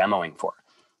what you were demoing for.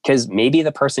 Because maybe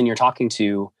the person you're talking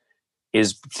to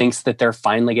thinks that they're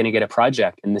finally going to get a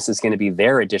project and this is going to be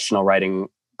their additional writing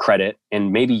credit.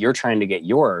 And maybe you're trying to get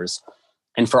yours.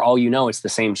 And for all you know, it's the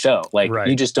same show. Like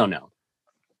you just don't know.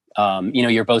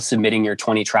 You're both submitting your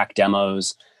 20-track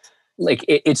demos. Like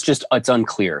it's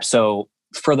unclear. So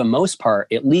for the most part,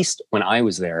 at least when I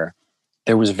was there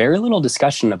was very little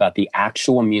discussion about the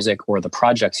actual music or the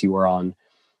projects you were on.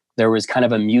 There was kind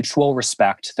of a mutual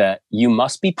respect that you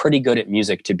must be pretty good at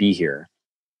music to be here.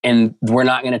 And we're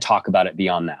not going to talk about it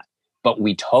beyond that. But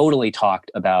we totally talked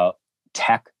about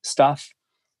tech stuff,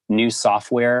 new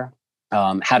software,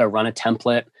 how to run a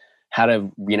template, how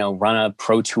to, run a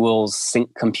Pro Tools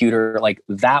sync computer. Like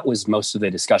that was most of the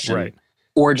discussion. Right.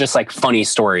 Or just like funny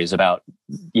stories about,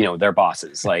 their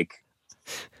bosses. Like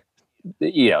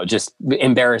just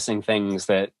embarrassing things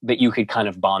that you could kind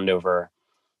of bond over.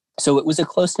 So it was a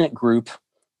close-knit group.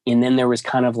 And then there was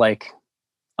kind of like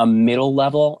a middle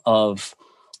level of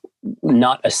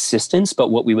not assistants, but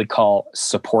what we would call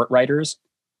support writers.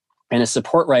 And a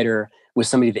support writer was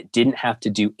somebody that didn't have to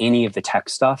do any of the tech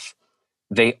stuff.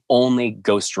 They only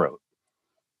ghost wrote.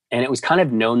 And it was kind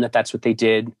of known that that's what they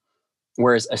did.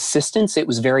 Whereas assistants, it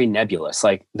was very nebulous.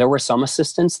 Like there were some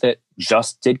assistants that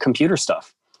just did computer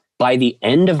stuff. By the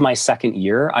end of my second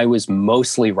year, I was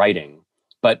mostly writing,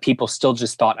 but people still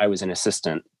just thought I was an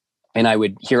assistant. And I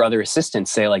would hear other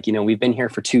assistants say like, we've been here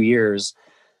for 2 years.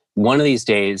 One of these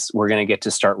days, we're going to get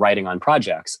to start writing on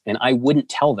projects. And I wouldn't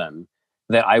tell them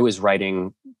that I was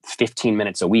writing 15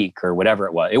 minutes a week or whatever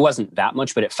it was. It wasn't that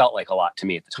much, but it felt like a lot to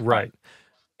me at the time. Right.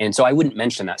 And so I wouldn't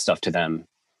mention that stuff to them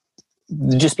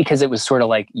just because it was sort of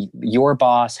like your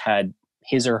boss had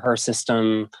his or her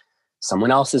system,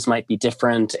 someone else's might be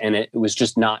different, and it was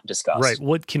just not discussed. Right.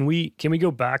 What can we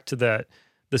go back to that,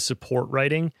 the support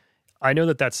writing? I know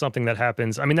that that's something that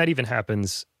happens. I mean, that even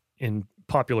happens in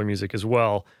popular music as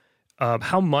well.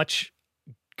 How much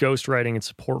ghostwriting and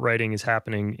support writing is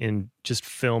happening in just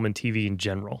film and TV in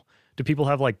general? Do people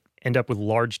have end up with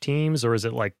large teams, or is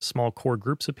it like small core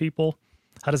groups of people?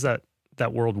 How does that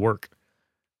world work?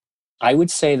 I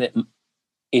would say that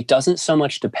it doesn't so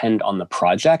much depend on the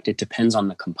project, it depends on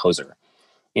the composer.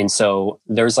 And so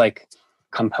there's like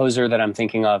composer that I'm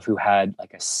thinking of who had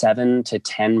like a 7 to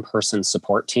 10 person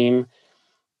support team.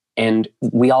 And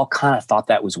we all kind of thought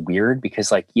that was weird because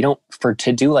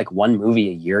to do like one movie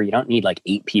a year, you don't need like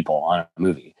 8 people on a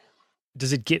movie.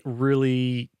 Does it get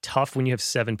really tough when you have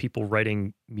 7 people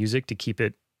writing music to keep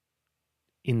it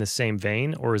in the same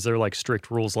vein? Or is there like strict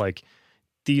rules like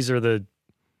these are the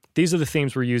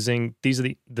themes we're using, these are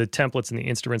the templates and the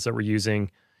instruments that we're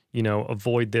using,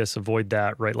 avoid this, avoid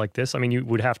that, right? Like this. I mean, you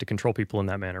would have to control people in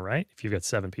that manner, right? If you've got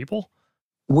 7 people.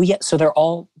 Well, yeah, so they're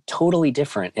all totally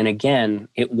different. And again,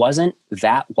 it wasn't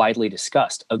that widely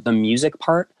discussed. The music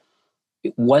part,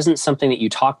 it wasn't something that you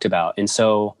talked about. And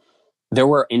so there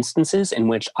were instances in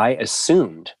which I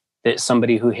assumed that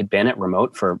somebody who had been at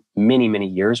Remote for many, many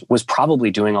years was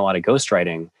probably doing a lot of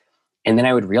ghostwriting. And then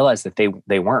I would realize that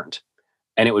they weren't.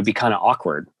 And it would be kind of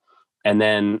awkward. And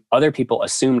then other people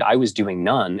assumed I was doing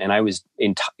none, and I was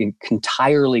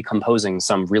entirely composing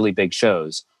some really big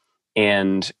shows.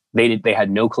 And they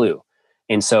had no clue.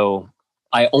 And so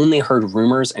I only heard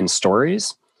rumors and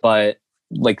stories, but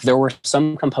like there were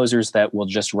some composers that will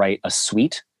just write a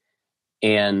suite,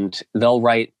 and they'll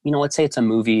write, let's say it's a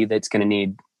movie that's going to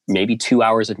need maybe 2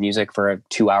 hours of music for a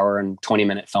 2-hour and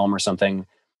 20-minute film or something.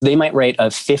 They might write a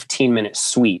 15-minute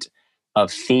suite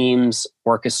of themes,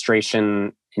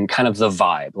 orchestration, and kind of the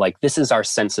vibe. Like, this is our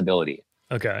sensibility.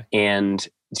 Okay. And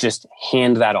just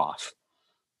hand that off.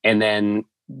 And then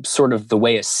sort of the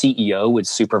way a CEO would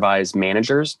supervise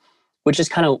managers, would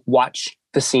just kind of watch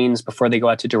the scenes before they go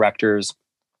out to directors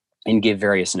and give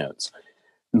various notes.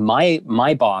 My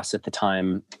boss at the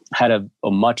time had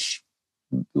a much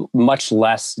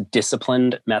less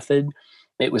disciplined method.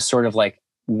 It was sort of like,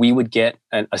 we would get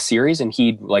a series and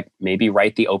he'd like maybe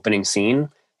write the opening scene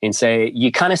and say,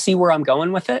 you kind of see where I'm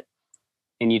going with it?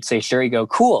 And you'd say, sure. You go,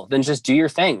 cool, then just do your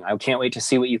thing. I can't wait to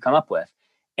see what you come up with.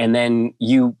 And then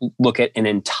you look at an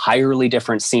entirely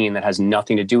different scene that has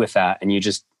nothing to do with that. And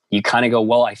you kind of go,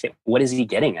 well, I think, what is he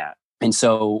getting at? And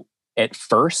so at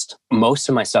first, most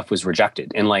of my stuff was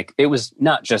rejected. And like, it was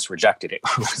not just rejected, it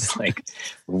was like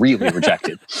really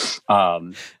rejected.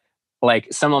 Like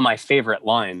some of my favorite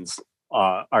lines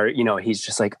are, he's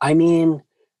just like, I mean,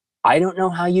 I don't know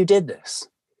how you did this.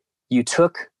 You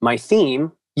took my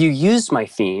theme, you used my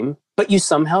theme, but you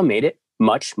somehow made it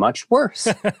much, much worse.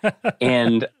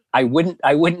 And I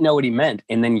wouldn't know what he meant.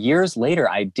 And then years later,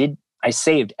 I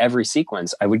saved every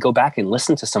sequence. I would go back and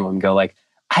listen to some of them and go like,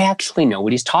 I actually know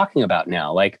what he's talking about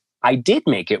now. Like, I did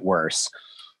make it worse,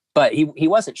 but he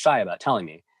wasn't shy about telling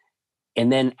me.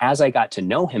 And then as I got to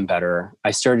know him better,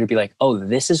 I started to be like, oh,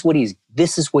 this is what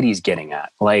he's getting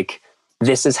at. Like,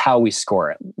 this is how we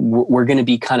score it. We're going to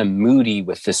be kind of moody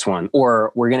with this one,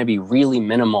 or we're going to be really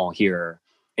minimal here.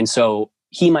 And so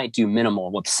he might do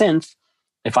minimal with synth.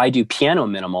 If I do piano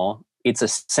minimal, it's a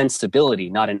sensibility,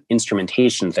 not an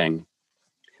instrumentation thing.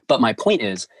 But my point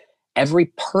is, every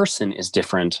person is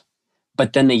different,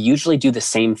 but then they usually do the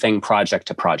same thing project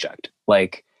to project.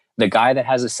 Like, the guy that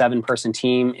has a 7-person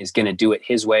team is going to do it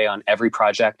his way on every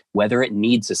project, whether it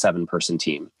needs a 7-person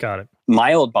team. Got it.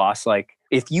 My old boss, like,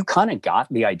 if you kind of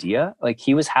got the idea, like,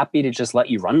 he was happy to just let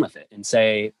you run with it and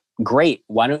say, great,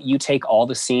 why don't you take all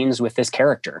the scenes with this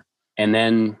character? And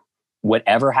then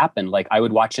whatever happened, like, I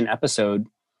would watch an episode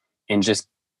and just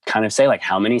kind of say like,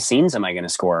 how many scenes am I going to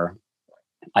score?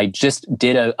 I just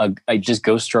did I just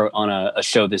ghost wrote on a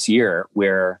show this year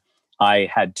where I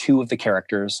had two of the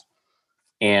characters,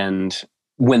 and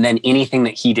when then anything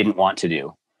that he didn't want to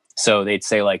do. So they'd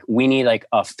say like, we need like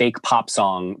a fake pop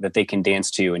song that they can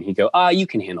dance to. And he'd go, you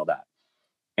can handle that.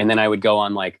 And then I would go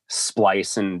on like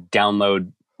Splice and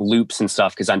download loops and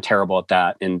stuff, because I'm terrible at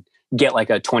that, and get like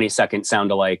a 20-second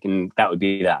sound alike, and that would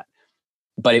be that.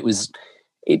 But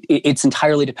it's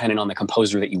entirely dependent on the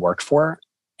composer that you work for.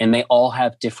 And they all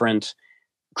have different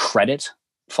credit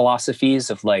philosophies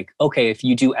of like, okay, if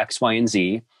you do X, Y, and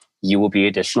Z, you will be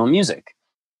additional music.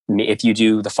 If you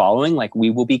do the following, like, we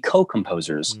will be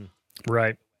co-composers.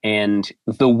 Right. And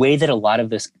the way that a lot of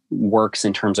this works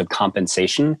in terms of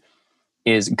compensation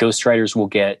is ghostwriters will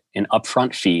get an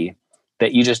upfront fee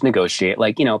that you just negotiate,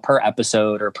 like, per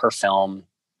episode or per film.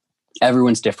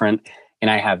 Everyone's different. And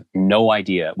I have no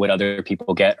idea what other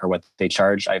people get or what they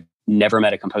charge. I've never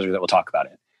met a composer that will talk about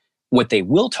it. What they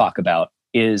will talk about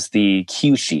is the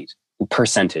cue sheet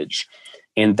percentage.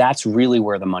 And that's really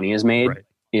where the money is made, right,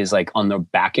 is like on the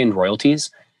back end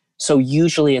royalties. So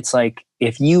usually it's like,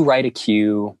 if you write a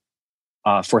cue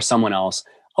for someone else,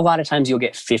 a lot of times you'll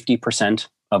get 50%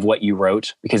 of what you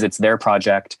wrote because it's their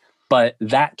project, but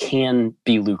that can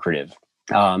be lucrative.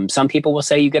 Some people will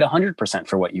say you get 100%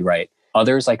 for what you write.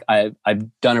 Others, like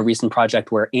I've done a recent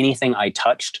project where anything I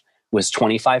touched was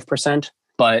 25%,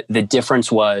 but the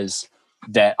difference was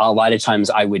that a lot of times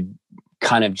I would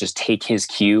kind of just take his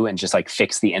cue and just like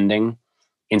fix the ending.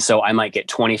 And so I might get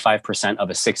 25% of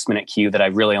a 6-minute cue that I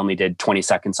really only did 20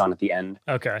 seconds on at the end.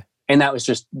 Okay. And that was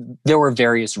just, there were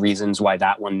various reasons why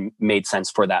that one made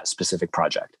sense for that specific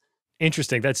project.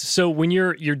 Interesting. That's so when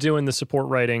you're doing the support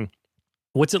writing,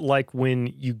 what's it like when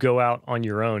you go out on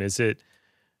your own? Is it,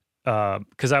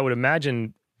 because I would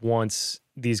imagine once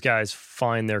these guys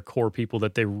find their core people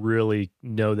that they really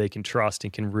know they can trust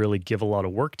and can really give a lot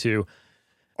of work to,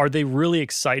 are they really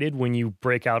excited when you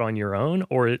break out on your own,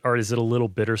 or is it a little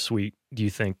bittersweet, do you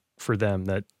think, for them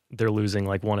that they're losing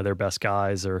like one of their best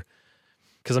guys? Or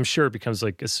because I'm sure it becomes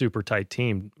like a super tight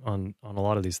team on a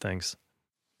lot of these things.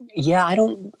 Yeah, I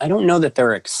don't know that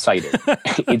they're excited.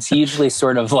 It's usually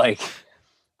sort of like,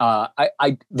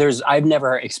 I've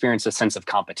never experienced a sense of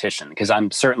competition because I'm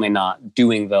certainly not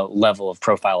doing the level of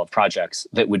profile of projects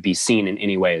that would be seen in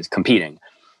any way as competing.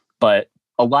 But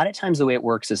a lot of times the way it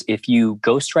works is if you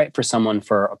ghostwrite for someone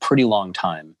for a pretty long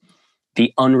time,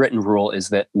 the unwritten rule is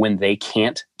that when they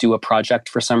can't do a project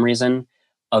for some reason,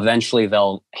 eventually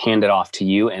they'll hand it off to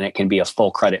you and it can be a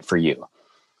full credit for you.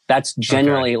 That's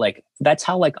generally like, that's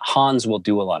how like Hans will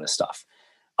do a lot of stuff.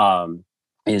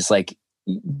 Is like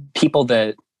people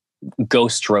that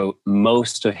ghost wrote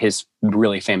most of his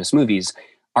really famous movies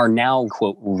are now,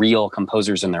 quote, real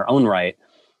composers in their own right.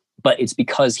 But it's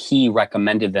because he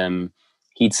recommended them.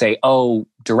 He'd say, oh,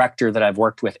 director that I've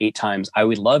worked with 8 times, I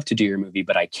would love to do your movie,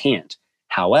 but I can't.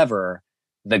 However,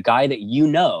 the guy that you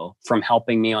know from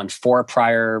helping me on 4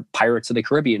 prior Pirates of the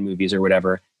Caribbean movies or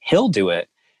whatever, he'll do it.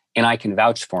 And I can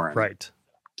vouch for him. Right.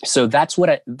 So that's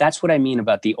what I mean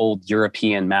about the old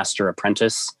European master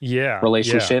apprentice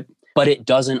relationship. Yeah. But it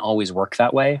doesn't always work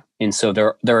that way. And so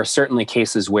there are certainly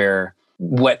cases where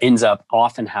what ends up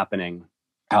often happening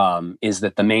is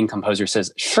that the main composer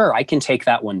says, sure, I can take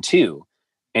that one too.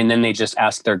 And then they just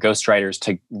ask their ghostwriters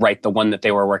to write the one that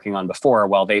they were working on before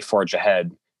while they forge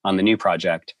ahead on the new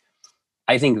project.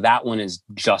 I think that one is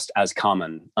just as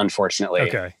common, unfortunately.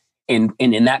 Okay. And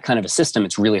in that kind of a system,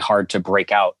 it's really hard to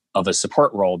break out of a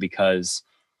support role because,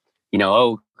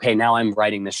 okay, now I'm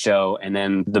writing this show, and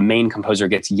then the main composer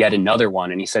gets yet another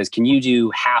one, and he says, can you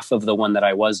do half of the one that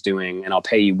I was doing, and I'll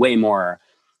pay you way more.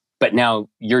 But now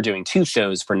you're doing 2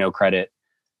 shows for no credit,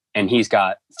 and he's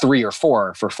got 3 or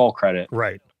 4 for full credit.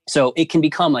 Right. So it can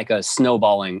become like a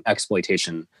snowballing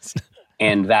exploitation.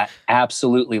 And that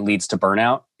absolutely leads to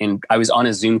burnout. And I was on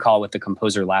a Zoom call with the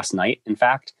composer last night, in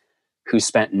fact, who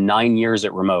spent 9 years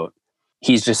at Remote.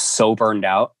 He's just so burned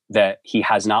out that he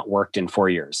has not worked in 4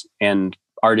 years. And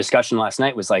our discussion last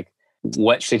night was like,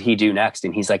 what should he do next?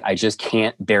 And he's like, I just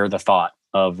can't bear the thought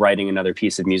of writing another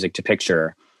piece of music to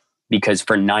picture, because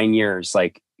for 9 years,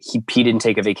 like he didn't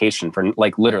take a vacation for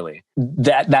like literally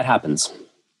that happens.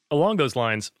 Along those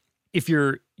lines, if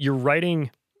you're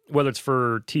writing, whether it's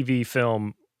for TV,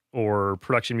 film, or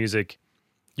production music,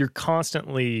 you're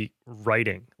constantly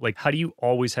writing. Like, how do you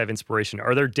always have inspiration?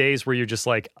 Are there days where you're just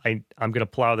like, I'm going to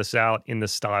plow this out in the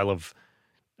style of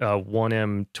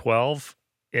 1M12,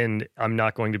 and I'm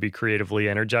not going to be creatively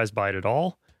energized by it at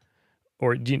all?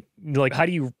 Or do you, like, how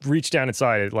do you reach down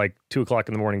inside at like 2:00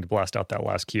 in the morning to blast out that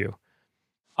last cue?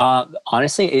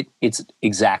 Honestly, it's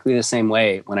exactly the same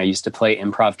way when I used to play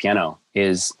improv piano.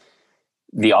 Is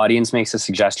the audience makes a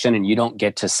suggestion and you don't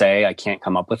get to say, I can't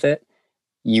come up with it.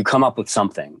 You come up with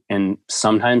something. And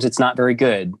sometimes it's not very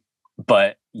good,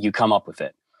 but you come up with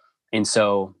it. And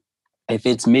so if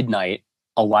it's midnight,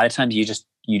 a lot of times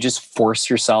you just force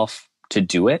yourself to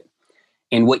do it.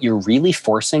 And what you're really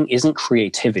forcing isn't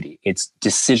creativity, it's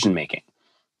decision making.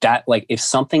 That, like, if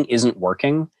something isn't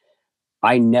working,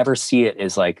 I never see it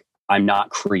as like, I'm not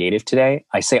creative today.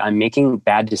 I say I'm making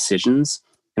bad decisions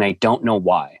and I don't know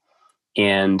why.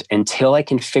 And until I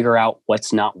can figure out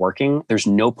what's not working, there's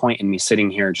no point in me sitting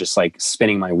here just like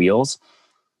spinning my wheels.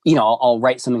 I'll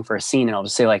write something for a scene and I'll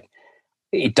just say, like,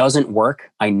 it doesn't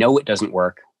work. I know it doesn't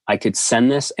work. I could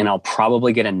send this and I'll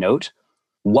probably get a note.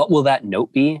 What will that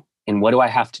note be? And what do I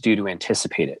have to do to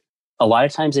anticipate it? A lot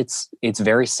of times it's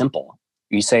very simple.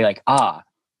 You say, like,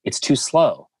 it's too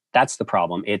slow. That's the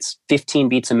problem. It's 15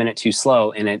 beats a minute too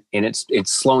slow, and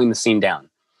it's slowing the scene down.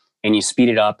 And you speed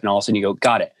it up, and all of a sudden you go,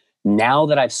 got it. Now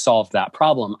that I've solved that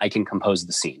problem, I can compose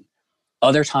the scene.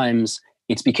 Other times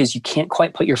it's because you can't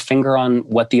quite put your finger on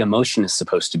what the emotion is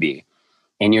supposed to be.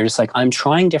 And you're just like, I'm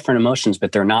trying different emotions,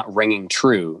 but they're not ringing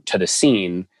true to the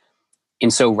scene.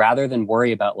 And so rather than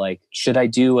worry about, like, should I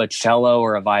do a cello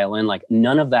or a violin? Like,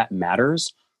 none of that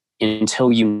matters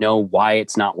until you know why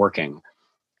it's not working.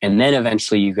 And then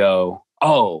eventually you go,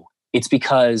 oh, it's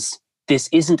because this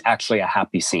isn't actually a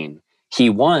happy scene. He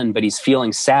won, but he's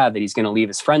feeling sad that he's going to leave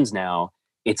his friends now.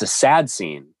 It's a sad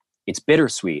scene. It's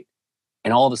bittersweet.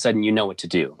 And all of a sudden you know what to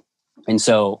do. And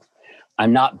so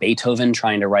I'm not Beethoven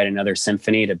trying to write another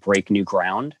symphony to break new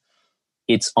ground.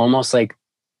 It's almost like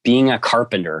being a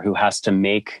carpenter who has to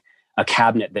make a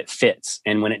cabinet that fits.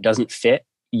 And when it doesn't fit,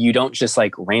 you don't just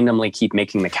like randomly keep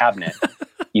making the cabinet.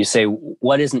 You say,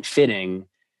 what isn't fitting?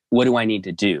 What do I need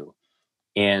to do?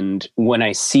 And when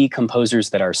I see composers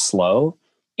that are slow,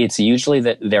 it's usually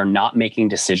that they're not making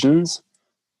decisions,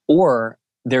 or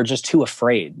they're just too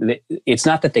afraid. It's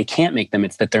not that they can't make them,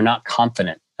 it's that they're not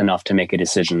confident enough to make a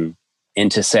decision and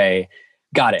to say,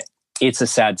 got it, it's a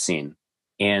sad scene.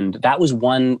 And that was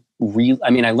one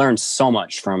I learned so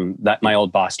much from my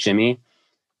old boss, Jimmy.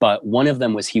 But one of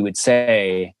them was, he would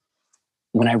say,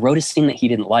 when I wrote a scene that he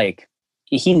didn't like,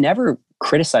 he never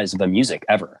criticized the music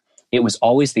ever. It was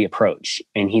always the approach.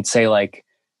 And he'd say, like,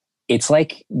 it's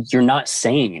like you're not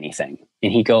saying anything.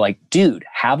 And he'd go, like, dude,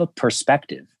 have a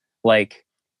perspective. Like,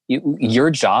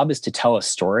 your job is to tell a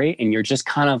story, and you're just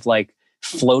kind of like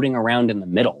floating around in the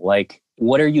middle. Like,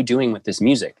 what are you doing with this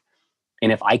music?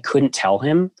 And if I couldn't tell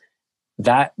him,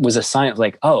 that was a sign of,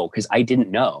 like, oh, because I didn't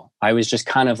know. I was just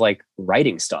kind of like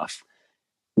writing stuff.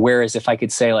 Whereas if I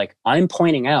could say, like, I'm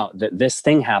pointing out that this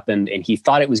thing happened and he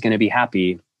thought it was going to be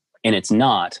happy and it's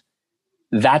not,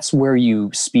 that's where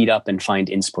you speed up and find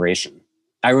inspiration.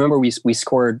 I remember we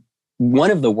scored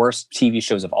one of the worst TV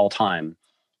shows of all time.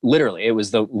 Literally, it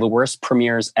was the worst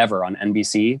premieres ever on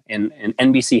NBC in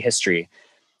NBC history.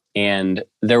 And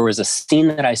there was a scene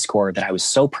that I scored that I was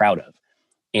so proud of.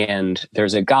 And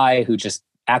there's a guy who just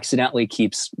accidentally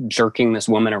keeps jerking this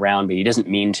woman around, but he doesn't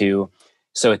mean to.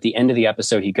 So at the end of the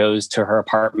episode, he goes to her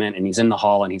apartment and he's in the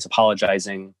hall and he's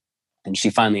apologizing. And she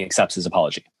finally accepts his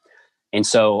apology. And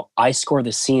so I scored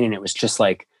this scene, and it was just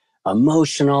like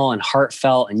emotional and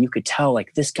heartfelt. And you could tell,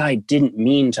 like, this guy didn't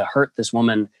mean to hurt this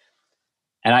woman.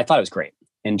 And I thought it was great.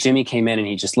 And Jimmy came in and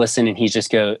he just listened, and he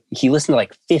listened to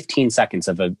like 15 seconds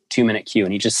of a 2-minute cue,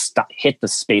 and he just hit the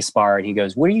space bar and he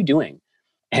goes, what are you doing?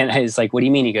 And I was like, what do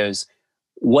you mean? He goes,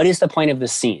 what is the point of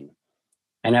this scene?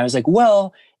 And I was like,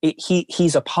 well,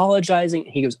 he's apologizing.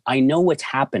 He goes, I know what's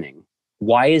happening.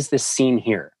 Why is this scene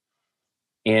here?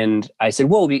 And I said,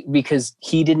 well, because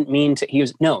he didn't mean to. He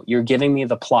goes, no, you're giving me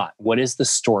the plot. What is the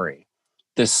story?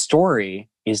 The story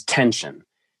is tension.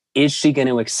 Is she going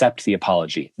to accept the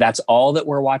apology? That's all that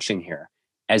we're watching here.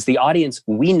 As the audience,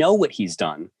 we know what he's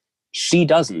done. She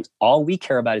doesn't. All we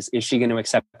care about is she going to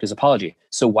accept his apology?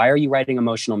 So why are you writing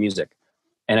emotional music?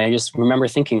 And I just remember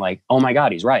thinking, like, oh my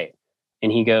God, he's right.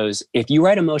 And he goes, if you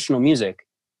write emotional music,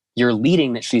 you're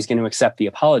leading that she's going to accept the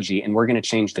apology, and we're going to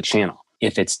change the channel.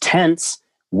 If it's tense,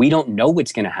 we don't know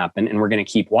what's going to happen, and we're going to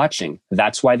keep watching.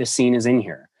 That's why the scene is in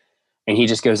here. And he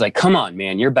just goes, like, come on,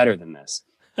 man, you're better than this.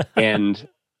 And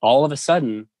all of a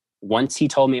sudden, once he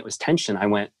told me it was tension, I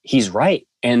went, he's right.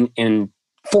 And in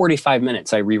 45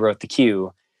 minutes, I rewrote the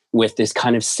cue with this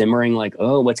kind of simmering, like,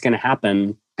 oh, what's going to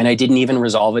happen? And I didn't even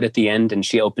resolve it at the end. And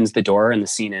she opens the door and the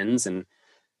scene ends. And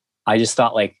I just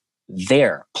thought, like,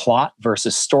 plot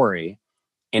versus story,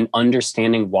 and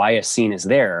understanding why a scene is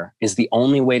there is the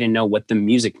only way to know what the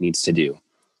music needs to do.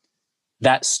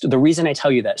 That's the reason I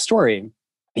tell you that story,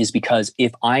 is because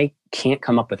if I can't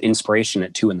come up with inspiration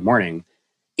at 2 a.m,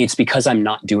 it's because I'm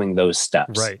not doing those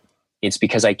steps. Right. It's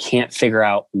because I can't figure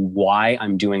out why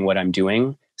I'm doing what I'm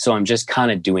doing. So I'm just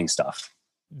kind of doing stuff.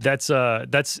 That's a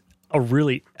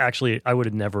really, actually, I would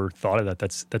have never thought of that.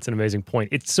 That's an amazing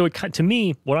point. To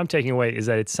me, what I'm taking away is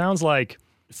that it sounds like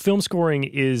film scoring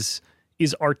is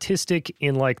artistic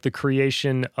in like the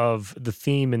creation of the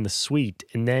theme and the suite,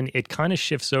 and then it kind of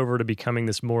shifts over to becoming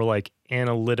this more like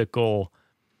analytical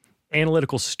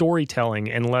storytelling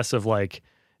and less of like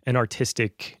an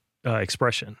artistic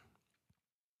expression.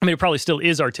 I mean, it probably still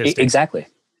is artistic. Exactly.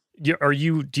 Do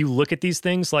you look at these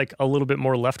things like a little bit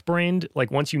more left-brained?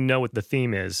 Like once you know what the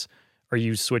theme is, are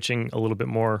you switching a little bit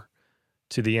more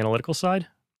to the analytical side?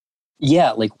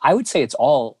 Yeah, like I would say it's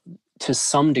all to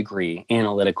some degree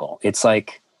analytical. It's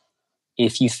like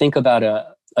if you think about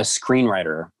a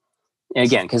screenwriter,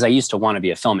 again, because I used to want to be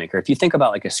a filmmaker, if you think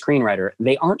about like a screenwriter,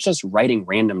 they aren't just writing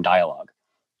random dialogue.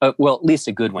 Well, at least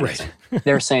a good one isn't.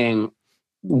 They're saying,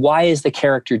 why is the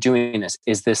character doing this?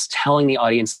 Is this telling the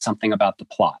audience something about the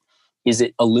plot? Is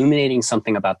it illuminating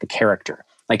something about the character?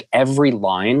 Like every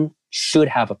line should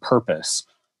have a purpose.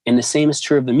 And the same is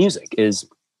true of the music is,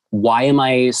 why am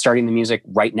I starting the music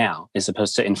right now as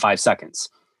opposed to in 5 seconds?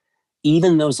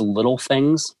 Even those little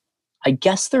things, I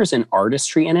guess there's an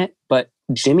artistry in it, but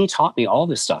Jimmy taught me all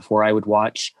this stuff where I would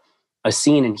watch a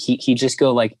scene and he just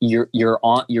go like, you're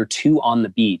too on the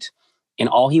beat. And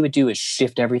all he would do is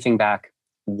shift everything back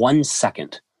 1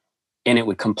 second and it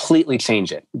would completely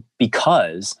change it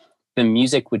because the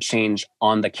music would change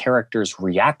on the character's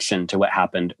reaction to what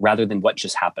happened rather than what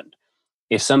just happened.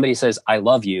 If somebody says, I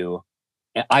love you,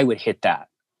 I would hit that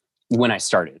when I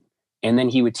started. And then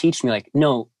he would teach me like,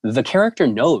 no, the character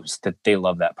knows that they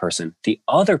love that person. The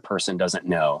other person doesn't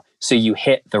know. So you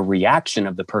hit the reaction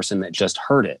of the person that just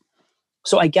heard it.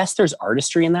 So I guess there's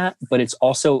artistry in that, but it's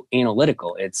also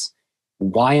analytical. It's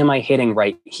why am I hitting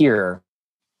right here?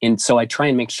 And so I try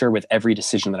and make sure with every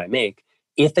decision that I make,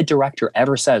 if the director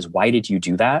ever says, why did you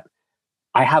do that?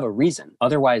 I have a reason.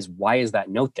 Otherwise, why is that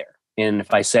note there? And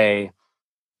if I say,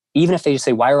 even if they just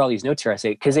say, why are all these notes here? I say,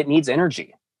 because it needs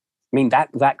energy. I mean,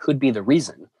 that could be the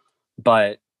reason.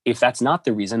 But if that's not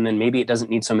the reason, then maybe it doesn't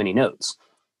need so many notes.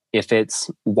 If it's,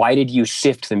 why did you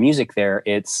shift the music there?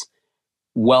 It's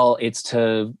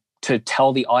to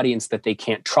tell the audience that they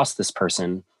can't trust this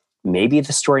person. Maybe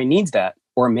the story needs that.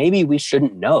 Or maybe we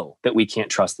shouldn't know that we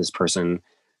can't trust this person.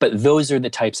 But those are the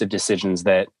types of decisions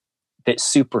that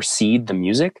supersede the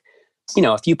music. You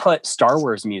know, if you put Star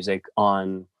Wars music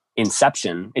on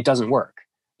Inception, it doesn't work,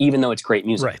 even though it's great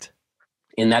music. Right.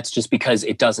 And that's just because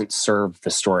it doesn't serve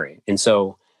the story. And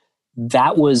so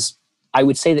I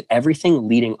would say that everything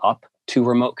leading up to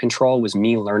Remote Control was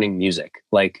me learning music.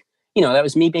 Like, that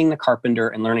was me being the carpenter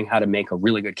and learning how to make a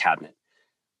really good cabinet.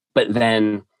 But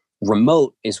then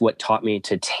Remote is what taught me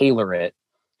to tailor it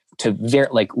to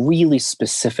really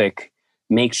specific,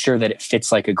 make sure that it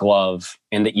fits like a glove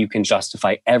and that you can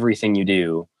justify everything you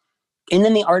do. And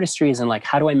then the artistry is in like,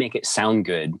 how do I make it sound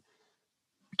good?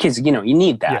 Because, you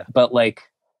need that. Yeah. But like,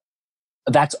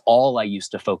 that's all I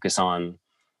used to focus on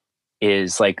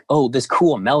is like, oh, this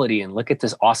cool melody and look at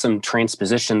this awesome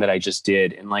transposition that I just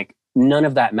did. And like, none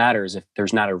of that matters if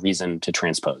there's not a reason to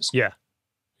transpose. Yeah.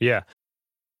 Yeah.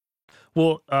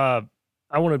 Well, I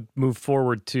want to move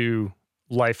forward to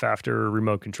life after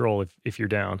Remote Control if you're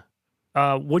down.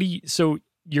 So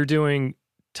you're doing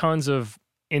tons of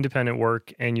independent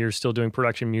work and you're still doing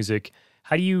production music.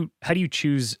 How do you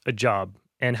choose a job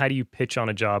and how do you pitch on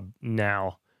a job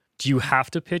now? Do you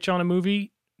have to pitch on a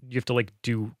movie? You have to like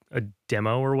do a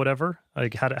demo or whatever?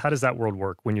 Like how does that world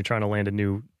work when you're trying to land a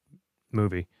new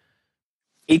movie?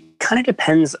 It kind of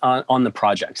depends on the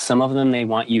project. Some of them, they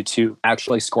want you to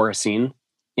actually score a scene.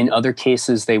 In other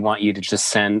cases, they want you to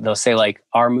just they'll say like,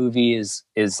 our movie is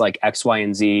like X, Y,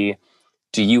 and Z.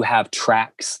 Do you have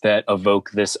tracks that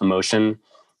evoke this emotion?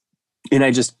 And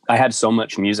I had so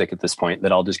much music at this point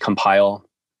that I'll just compile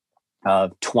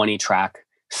a 20-track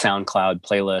SoundCloud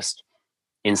playlist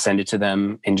and send it to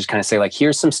them and just kind of say like,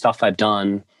 here's some stuff I've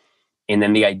done. And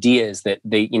then the idea is that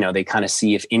they kind of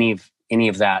see if any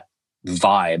of that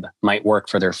vibe might work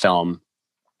for their film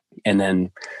and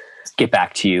then get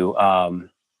back to you.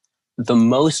 The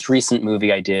most recent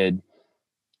movie I did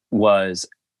was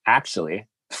actually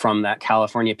from that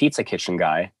California Pizza Kitchen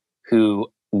guy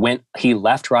who he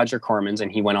left Roger Corman's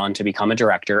and he went on to become a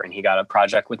director and he got a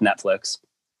project with Netflix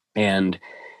and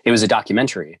it was a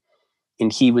documentary.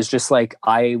 And he was just like,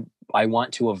 I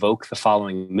want to evoke the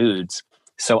following moods.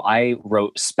 So I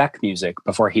wrote spec music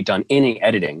before he'd done any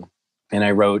editing. And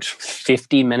I wrote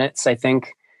 50 minutes, I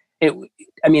think. it,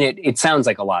 I mean, it sounds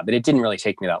like a lot, but it didn't really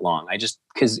take me that long.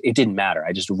 Because it didn't matter.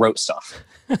 I just wrote stuff.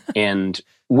 And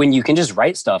when you can just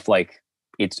write stuff, like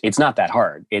it's not that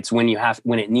hard. It's when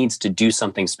it needs to do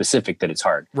something specific that it's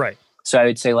hard. Right. So I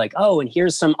would say like, oh, and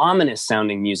here's some ominous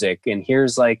sounding music. And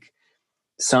here's like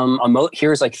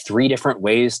here's like 3 different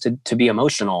ways to be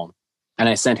emotional. And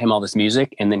I sent him all this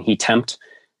music, and then he temped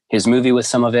his movie with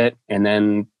some of it. And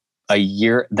then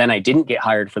then I didn't get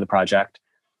hired for the project.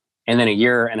 And then a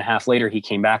year and a half later, he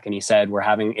came back and he said, we're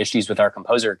having issues with our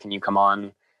composer. Can you come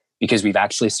on? Because we've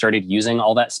actually started using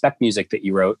all that spec music that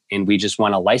you wrote, and we just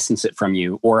want to license it from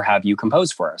you or have you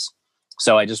compose for us.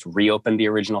 So I just reopened the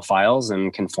original files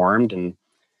and conformed and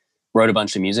wrote a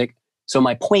bunch of music. So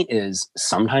my point is,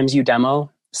 sometimes you demo,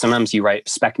 sometimes you write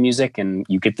spec music and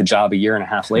you get the job a year and a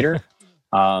half later.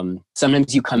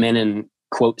 Sometimes you come in and,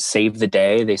 quote, save the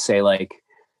day. They say, like,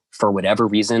 for whatever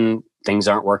reason, things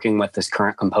aren't working with this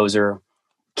current composer.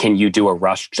 Can you do a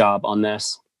rush job on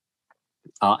this?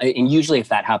 And usually if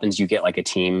that happens, you get like a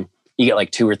team. You get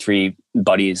like 2 or 3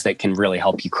 buddies that can really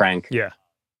help you crank. Yeah.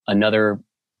 Another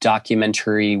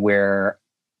documentary where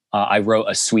I wrote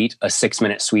a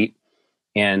 6-minute suite.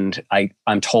 And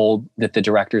I'm told that the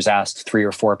directors asked 3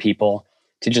 or 4 people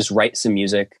to just write some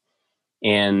music.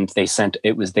 And they sent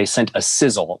a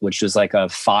sizzle, which was like a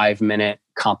 5-minute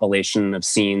compilation of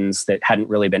scenes that hadn't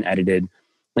really been edited,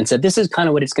 and said, this is kind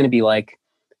of what it's going to be like.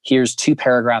 Here's 2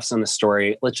 paragraphs on the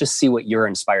story. Let's just see what you're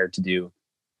inspired to do.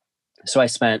 So I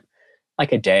spent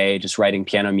like a day just writing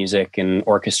piano music and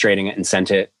orchestrating it and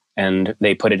sent it. And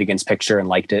they put it against picture and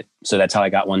liked it. So that's how I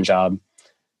got one job.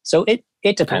 So it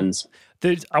depends.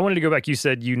 I wanted to go back. You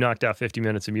said you knocked out 50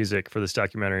 minutes of music for this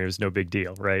documentary. It was no big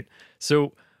deal, right?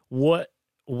 So what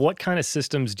kind of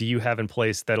systems do you have in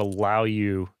place that allow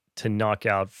you to knock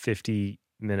out 50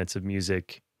 minutes of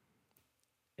music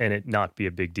and it not be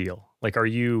a big deal? Like,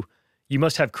 you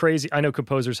must have I know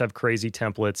composers have crazy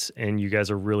templates, and you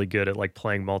guys are really good at like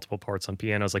playing multiple parts on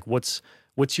pianos. Like, what's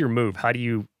your move?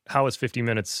 How is 50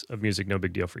 minutes of music no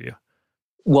big deal for you?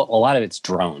 Well, a lot of it's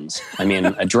drones. I mean,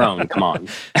 a drone, come on.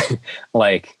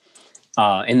 Like,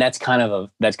 and that's kind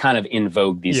of in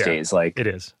vogue these days. Like, it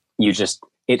is.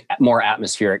 More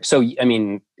atmospheric. So, I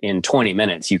mean, in 20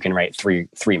 minutes, you can write 3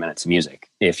 minutes of music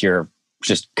if you're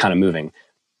just kind of moving.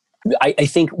 I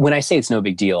think when I say it's no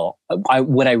big deal,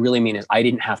 what I really mean is I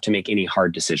didn't have to make any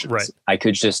hard decisions. Right. I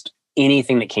could just,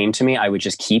 anything that came to me, I would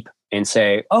just keep and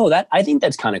say, oh, I think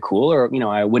that's kind of cool. Or,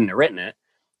 I wouldn't have written it,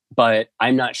 but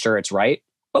I'm not sure it's right,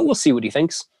 but we'll see what he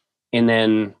thinks. And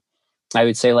then I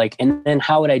would say, like, and then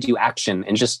how would I do action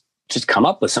and just come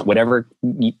up with whatever,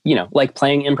 like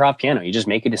playing improv piano. You just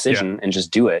make a decision and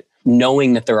just do it,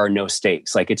 knowing that there are no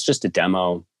stakes. Like, it's just a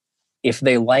demo. If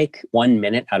they like 1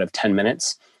 minute out of 10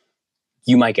 minutes,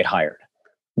 you might get hired,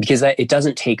 because it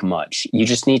doesn't take much. You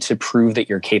just need to prove that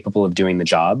you're capable of doing the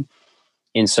job.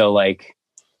 And so, like,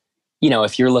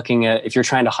 if you're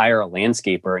trying to hire a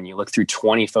landscaper and you look through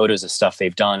 20 photos of stuff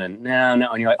they've done and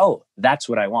no, and you're like, oh, that's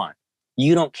what I want.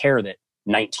 You don't care that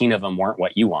 19 of them weren't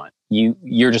what you want.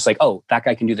 You're just like, oh, that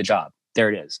guy can do the job.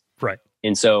 There it is. Right.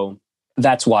 And so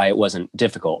that's why it wasn't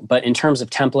difficult. But in terms of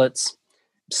templates,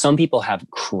 some people have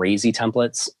crazy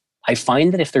templates. I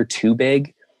find that if they're too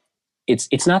big,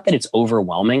 it's not that it's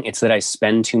overwhelming. It's that I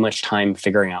spend too much time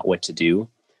figuring out what to do.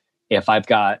 If I've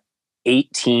got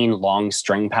 18 long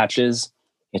string patches,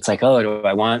 it's like, oh, do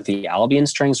I want the Albion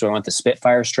strings? Do I want the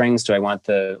Spitfire strings? Do I want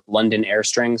the London Air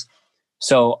strings?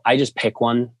 So I just pick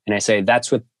one and I say, that's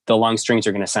what the long strings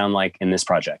are going to sound like in this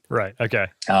project. Right. Okay.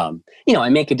 I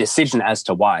make a decision as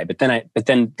to why, but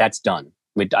then that's done.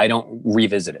 I don't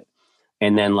revisit it.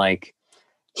 And then, like,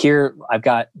 here I've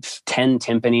got 10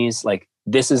 timpanis. Like,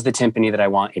 this is the timpani that I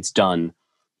want. It's done.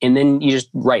 And then you just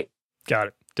write. Got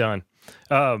it. Done.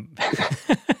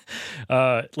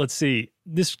 Let's see.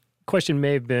 This question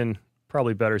may have been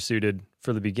probably better suited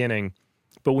for the beginning,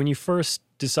 but when you first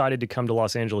decided to come to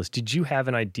Los Angeles, did you have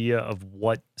an idea of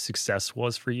what success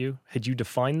was for you? Had you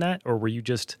defined that, or were you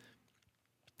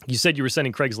said you were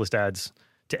sending Craigslist ads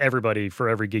to everybody for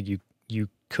every gig you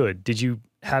could. Did you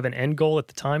have an end goal at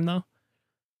the time, though?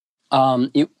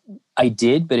 I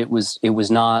did, but it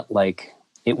was not like,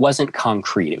 it wasn't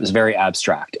concrete. It was very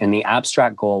abstract. And the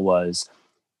abstract goal was,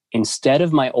 instead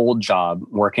of my old job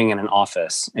working in an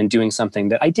office and doing something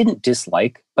that I didn't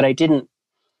dislike, but I didn't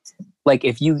like,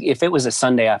 if it was a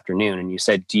Sunday afternoon and you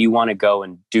said, do you want to go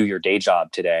and do your day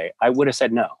job today? I would have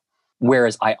said no.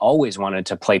 Whereas I always wanted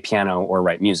to play piano or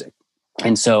write music.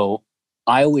 And so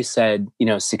I always said,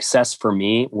 success for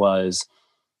me was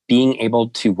being able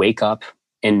to wake up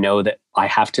and know that I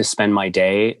have to spend my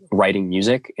day writing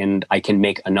music and I can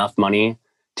make enough money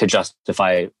to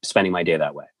justify spending my day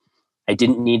that way. I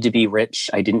didn't need to be rich.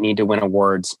 I didn't need to win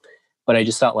awards, but I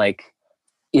just felt like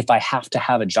if I have to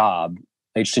have a job,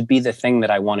 it should be the thing that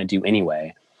I want to do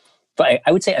anyway. But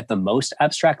I would say at the most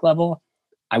abstract level,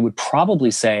 I would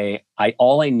probably say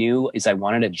all I knew is I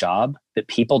wanted a job that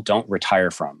people don't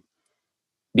retire from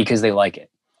because they like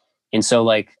it. And so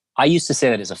like, I used to say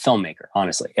that as a filmmaker,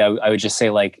 honestly. I would just say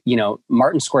like,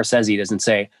 Martin Scorsese doesn't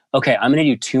say, okay, I'm going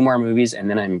to do 2 more movies and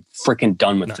then I'm freaking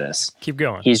done with this. Keep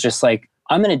going. He's just like,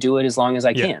 I'm going to do it as long as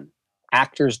I can.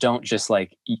 Actors don't just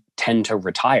like tend to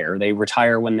retire. They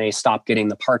retire when they stop getting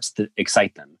the parts that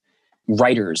excite them.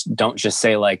 Writers don't just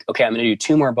say like, okay, I'm going to do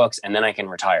 2 more books and then I can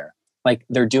retire. Like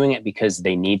they're doing it because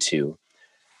they need to.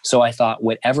 So I thought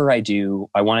whatever I do,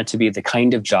 I want it to be the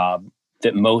kind of job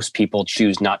that most people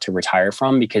choose not to retire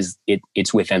from because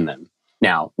it's within them.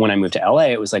 Now, when I moved to LA,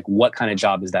 it was like, what kind of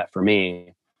job is that for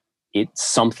me? It's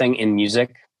something in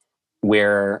music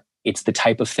where it's the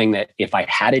type of thing that if I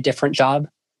had a different job,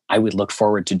 I would look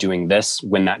forward to doing this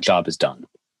when that job is done.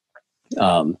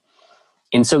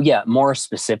 And so, yeah, more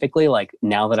specifically, like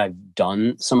now that I've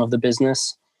done some of the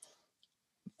business,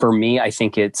 for me, I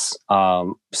think it's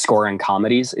scoring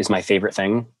comedies is my favorite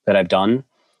thing that I've done,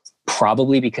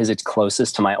 probably because it's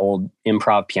closest to my old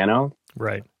improv piano.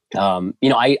 Right.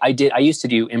 I used to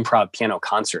do improv piano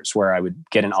concerts where I would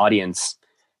get an audience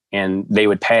and they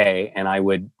would pay and I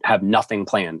would have nothing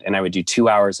planned. And I would do 2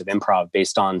 hours of improv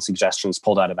based on suggestions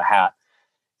pulled out of a hat.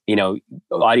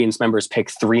 Audience members pick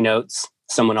 3 notes.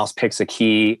 Someone else picks a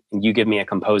key and you give me a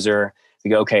composer.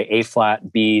 You go, okay, A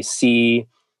flat, B, C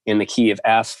in the key of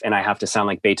F. And I have to sound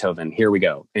like Beethoven. Here we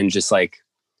go. And just like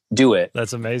do it.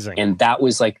 That's amazing. And that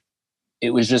was like,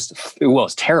 it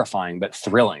was terrifying, but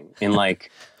thrilling. And like,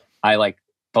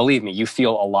 believe me, you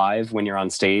feel alive when you're on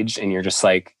stage and you're just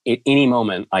like, at any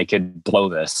moment I could blow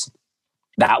this.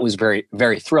 That was very,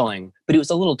 very thrilling, but it was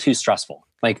a little too stressful.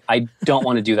 Like, I don't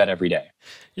want to do that every day.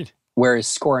 Whereas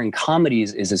scoring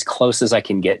comedies is as close as I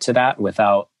can get to that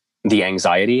without the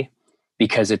anxiety,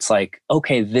 because it's like,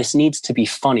 okay, this needs to be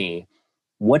funny.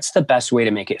 What's the best way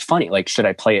to make it funny? Like, should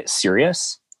I play it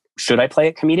serious? Should I play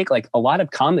it comedic? Like, a lot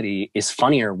of comedy is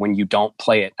funnier when you don't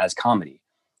play it as comedy.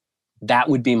 That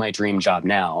would be my dream job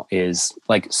now, is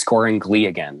like scoring Glee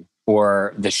again,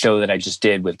 or the show that I just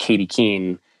did with Katie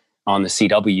Keene on the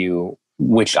CW,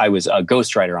 which I was a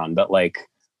ghostwriter on, but like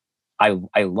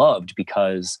I loved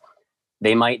because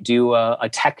they might do a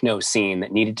techno scene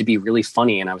that needed to be really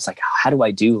funny. And I was like, how do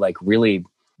I do like really,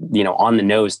 on the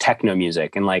nose techno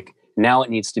music? And like, now it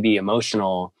needs to be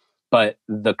emotional, but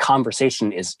the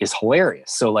conversation is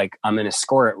hilarious. So like, I'm going to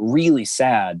score it really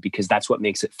sad because that's what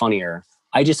makes it funnier.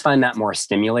 I just find that more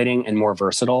stimulating and more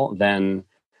versatile than,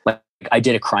 like, I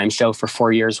did a crime show for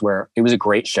 4 years where it was a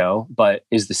great show, but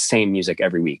is the same music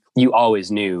every week. You always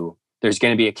knew there's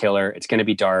going to be a killer. It's going to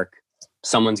be dark.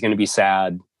 Someone's going to be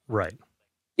sad. Right.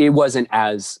 It wasn't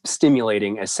as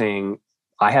stimulating as saying,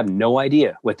 I have no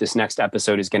idea what this next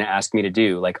episode is going to ask me to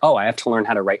do. Like, oh, I have to learn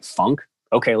how to write funk.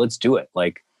 Okay, let's do it.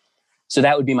 Like, so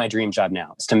that would be my dream job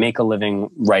now, is to make a living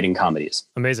writing comedies.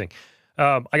 Amazing.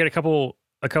 I got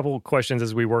a couple questions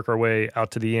as we work our way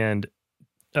out to the end.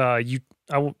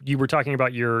 You were talking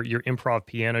about your improv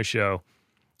piano show.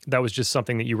 That was just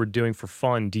something that you were doing for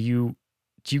fun. Do you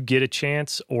get a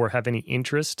chance or have any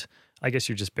interest? I guess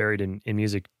you're just buried in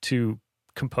music to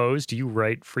compose. Do you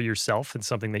write for yourself in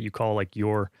something that you call like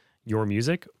your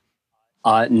music?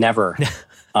 Never.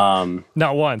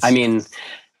 Not once. I mean,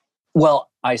 well,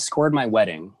 I scored my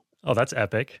wedding. Oh, that's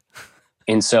epic.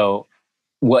 And so,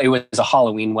 well, it was a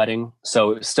Halloween wedding,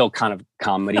 so it was still kind of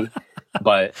comedy.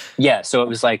 But yeah, so it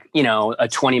was like, a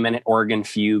 20-minute organ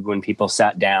fugue when people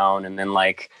sat down, and then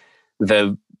like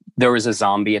there was a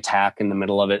zombie attack in the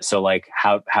middle of it. So like,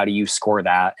 how do you score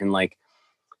that? And like,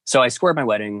 so I scored my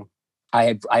wedding.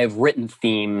 I have written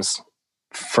themes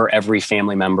for every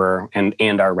family member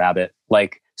and our rabbit.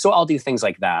 Like, so I'll do things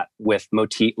like that with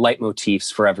light motifs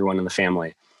for everyone in the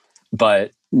family.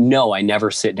 But no, I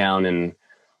never sit down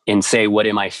and say, what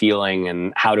am I feeling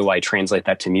and how do I translate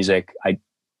that to music?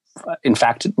 In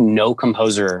fact, no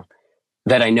composer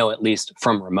that I know, at least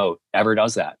from remote, ever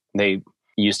does that. They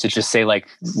used to just say like,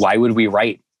 why would we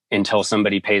write until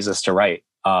somebody pays us to write?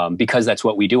 Because that's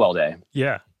what we do all day.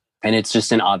 Yeah. And it's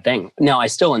just an odd thing. Now, I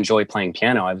still enjoy playing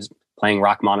piano. I was playing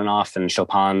Rachmaninoff and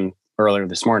Chopin earlier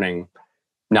this morning,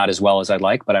 not as well as I'd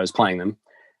like, but I was playing them.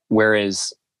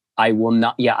 Whereas I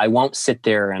won't sit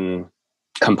there and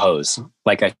compose.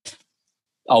 Like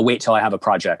I'll wait till I have a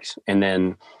project. And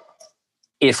then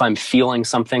if I'm feeling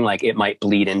something, like it might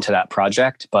bleed into that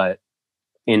project. But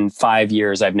in 5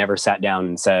 years, I've never sat down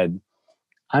and said,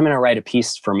 I'm going to write a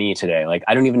piece for me today. Like,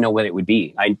 I don't even know what it would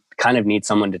be. I kind of need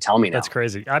someone to tell me now. That's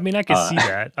crazy. I mean, I could see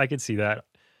that. I could see that.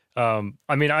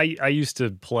 I mean, I used to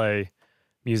play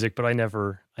music, but I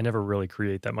never really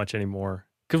create that much anymore.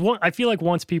 Because I feel like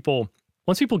once people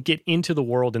get into the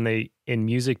world and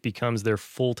music becomes their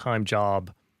full-time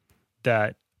job,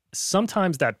 that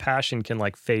sometimes that passion can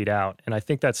like fade out. And I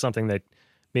think that's something that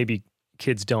maybe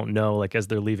kids don't know, like as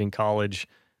they're leaving college,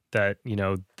 that, you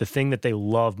know, the thing that they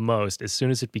love most, as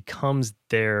soon as it becomes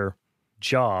their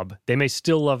job, they may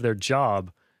still love their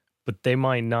job, but they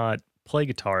might not play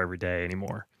guitar every day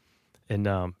anymore. And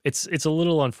it's a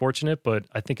little unfortunate, but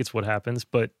I think it's what happens.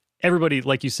 But everybody,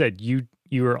 like you said, you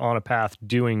are on a path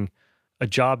doing a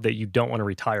job that you don't want to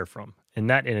retire from. And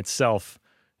that in itself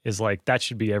is like, that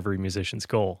should be every musician's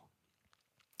goal.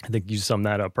 I think you summed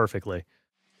that up perfectly.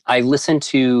 I listened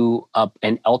to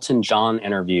an Elton John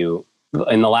interview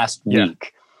in the last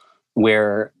week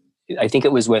where I think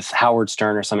it was with Howard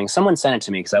Stern or something. Someone sent it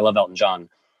to me because I love Elton John.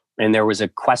 And there was a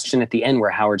question at the end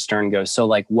where Howard Stern goes, so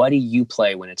like, what do you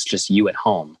play when it's just you at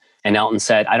home? And Elton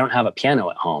said, I don't have a piano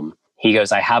at home. He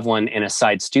goes, I have one in a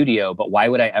side studio, but why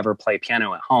would I ever play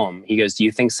piano at home? He goes, do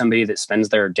you think somebody that spends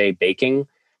their day baking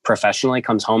professionally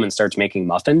comes home and starts making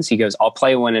muffins? He goes, I'll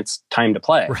play when it's time to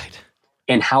play. Right.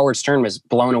 And Howard Stern was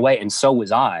blown away, and so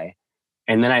was I.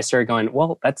 And then I started going,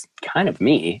 well, that's kind of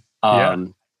me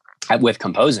with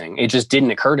composing. It just didn't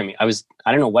occur to me. I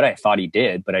don't know what I thought he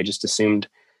did, but I just assumed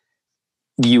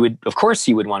of course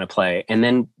you would want to play. And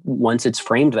then once it's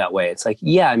framed that way, it's like,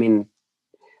 yeah, I mean,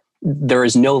 there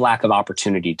is no lack of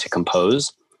opportunity to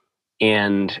compose.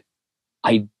 And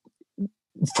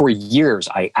for years,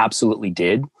 I absolutely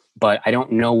did, but I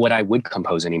don't know what I would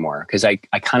compose anymore. Cause I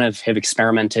kind of have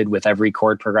experimented with every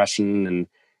chord progression and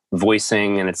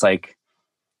voicing. And it's like,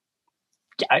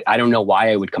 I don't know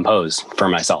why I would compose for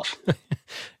myself.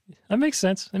 That makes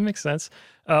sense. It makes sense.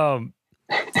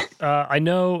 I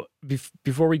know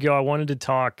before we go, I wanted to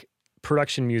talk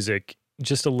production music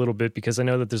just a little bit, because I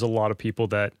know that there's a lot of people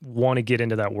that want to get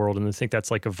into that world and they think that's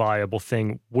like a viable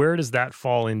thing. Where does that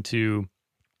fall into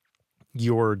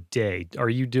your day? Are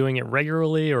you doing it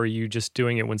regularly, or are you just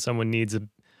doing it when someone needs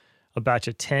a batch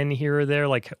of 10 here or there?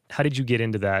 Like, how did you get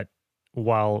into that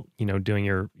while, you know, doing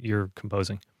your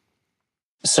composing?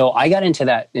 So I got into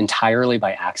that entirely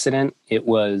by accident. It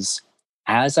was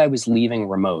as I was leaving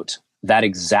remote, that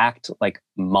exact like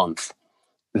month,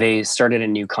 they started a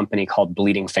new company called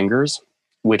Bleeding Fingers,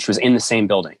 which was in the same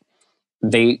building.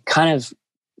 They kind of,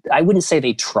 I wouldn't say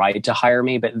they tried to hire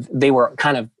me, but they were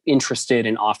kind of interested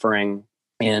in offering,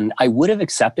 and I would have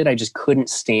accepted. I just couldn't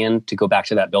stand to go back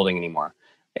to that building anymore.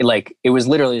 It was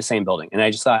literally the same building. And I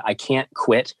just thought, I can't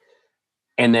quit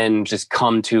and then just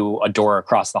come to a door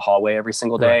across the hallway every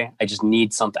single day. Right. I just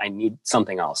need something. I need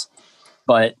something else.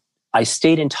 But I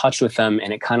stayed in touch with them,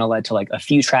 and it kind of led to like a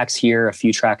few tracks here, a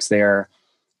few tracks there.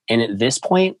 And at this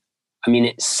point, I mean,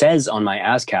 it says on my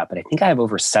ASCAP, but I think I have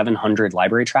over 700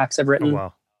 library tracks I've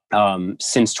written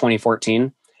since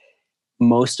 2014.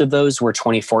 Most of those were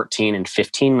 2014 and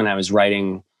 15 when I was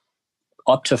writing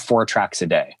up to 4 tracks a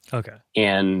day. Okay.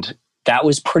 And that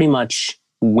was pretty much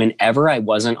whenever I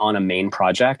wasn't on a main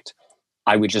project,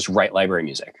 I would just write library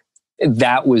music.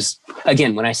 That was,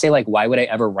 again, when I say like, why would I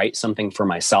ever write something for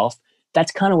myself?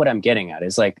 That's kind of what I'm getting at,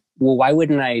 is like, well, why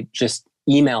wouldn't I just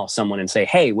email someone and say,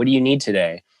 hey, what do you need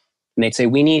today? And they'd say,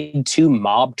 we need 2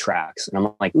 mob tracks. And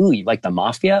I'm like, ooh, you like the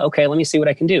mafia? Okay, let me see what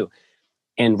I can do.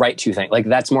 And write 2 things. Like,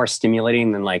 that's more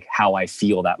stimulating than like how I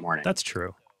feel that morning. That's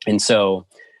true. And so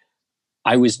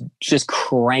I was just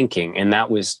cranking, and that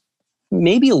was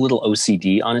maybe a little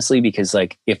OCD, honestly, because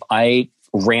like if I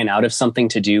ran out of something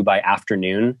to do by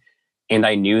afternoon and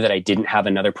I knew that I didn't have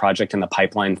another project in the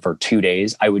pipeline for 2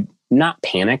 days, I would not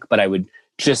panic, but I would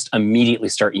just immediately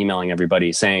start emailing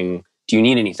everybody saying, do you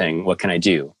need anything? What can I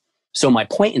do? So my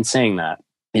point in saying that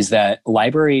is that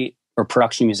library or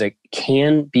production music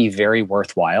can be very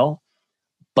worthwhile,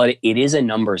 but it is a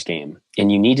numbers game, and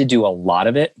you need to do a lot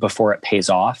of it before it pays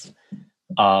off.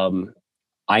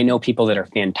 I know people that are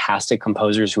fantastic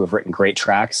composers who have written great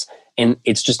tracks, and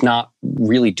it's just not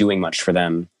really doing much for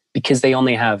them because they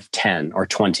only have 10 or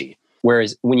 20.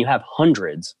 Whereas when you have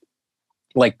hundreds,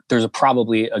 like there's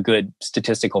probably a good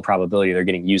statistical probability they're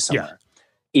getting used somewhere.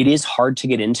 Yeah. It is hard to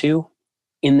get into,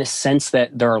 in the sense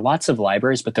that there are lots of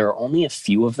libraries, but there are only a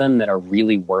few of them that are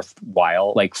really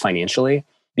worthwhile, like financially,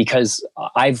 because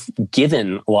I've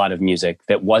given a lot of music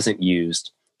that wasn't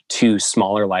used to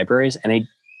smaller libraries, and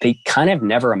they kind of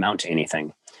never amount to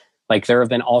anything. Like there have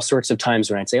been all sorts of times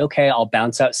when I'd say, okay, I'll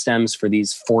bounce out stems for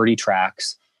these 40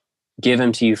 tracks, give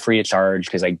them to you free of charge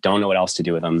because I don't know what else to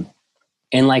do with them.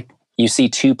 And like, you see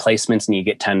 2 placements and you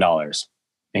get $10.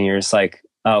 And you're just like,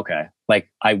 oh, okay. Like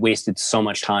I wasted so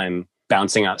much time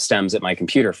bouncing out stems at my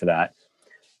computer for that.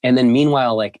 And then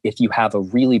meanwhile, like if you have a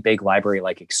really big library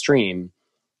like Extreme,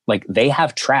 like they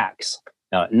have tracks,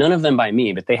 none of them by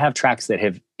me, but they have tracks that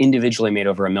have individually made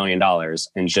over $1 million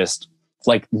and just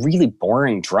like really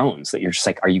boring drones that you're just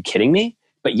like, are you kidding me?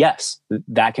 But yes,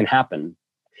 that can happen.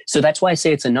 So that's why I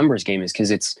say it's a numbers game, is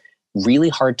because it's really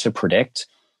hard to predict.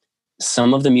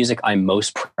 Some of the music I'm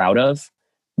most proud of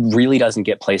really doesn't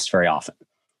get placed very often.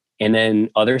 And then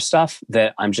other stuff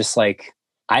that I'm just like,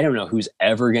 I don't know who's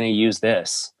ever going to use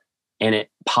this. And it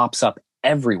pops up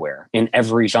everywhere in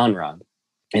every genre.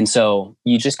 And so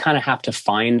you just kind of have to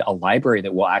find a library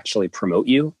that will actually promote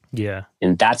you. Yeah.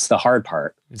 And that's the hard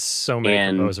part. It's so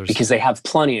many composers. Because they have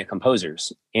plenty of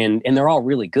composers and they're all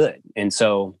really good. And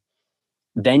so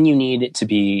then you need it to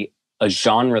be a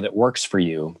genre that works for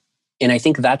you. And I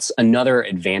think that's another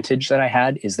advantage that I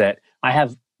had, is that I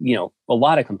have, a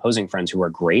lot of composing friends who are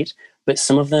great, but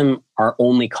some of them are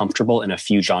only comfortable in a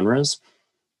few genres.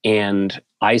 And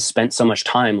I spent so much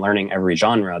time learning every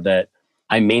genre that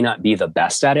I may not be the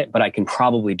best at it, but I can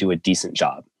probably do a decent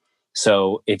job.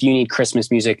 So if you need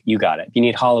Christmas music, you got it. If you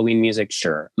need Halloween music,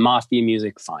 sure. Mafia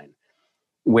music, fine.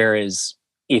 Whereas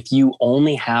if you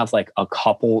only have like a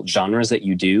couple genres that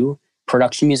you do,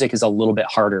 production music is a little bit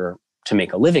harder to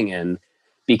make a living in,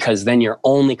 because then you're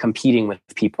only competing with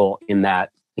people in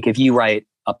that. Like if you write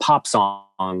a pop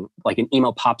song, like an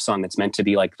emo pop song that's meant to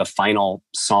be like the final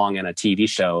song in a TV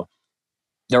show,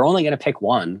 they're only going to pick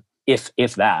one, if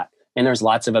that. And there's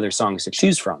lots of other songs to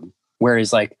choose from.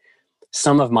 Whereas like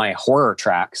some of my horror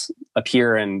tracks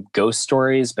appear in ghost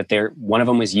stories, but one of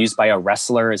them was used by a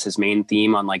wrestler as his main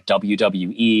theme on like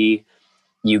WWE.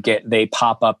 They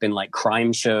pop up in like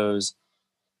crime shows.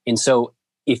 And so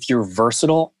if you're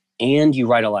versatile and you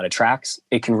write a lot of tracks,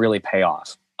 it can really pay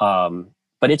off.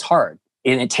 But it's hard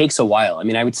and it takes a while. I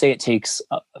mean, I would say it takes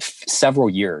several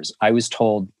years. I was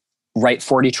told write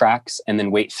 40 tracks and then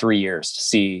wait 3 years to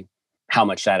see how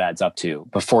much that adds up to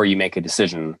before you make a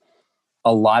decision.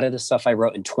 A lot of the stuff I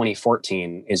wrote in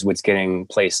 2014 is what's getting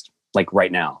placed like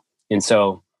right now. And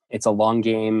so it's a long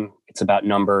game. It's about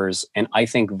numbers. And I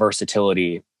think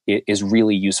versatility is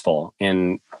really useful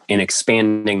in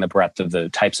expanding the breadth of the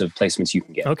types of placements you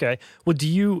can get. Okay. Well, do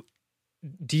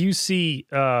you see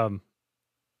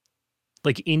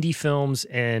like indie films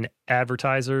and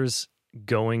advertisers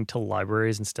going to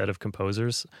libraries instead of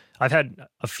composers? I've had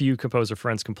a few composer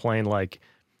friends complain like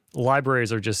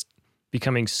libraries are just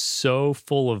becoming so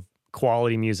full of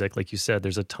quality music. Like you said,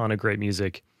 there's a ton of great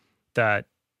music that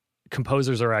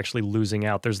composers are actually losing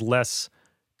out. There's less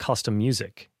custom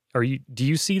music. Do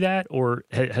you see that, or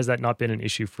has that not been an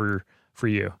issue for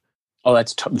you? Oh,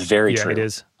 that's very true. It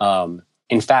is.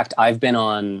 In fact, I've been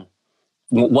on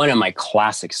one of my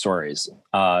classic stories,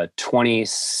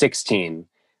 2016.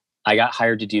 I got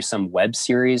hired to do some web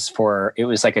series it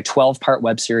was like a 12-part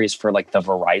web series for like the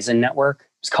Verizon network.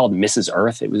 It's called Mrs.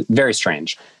 Earth. It was very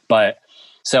strange. But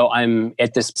so I'm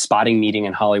at this spotting meeting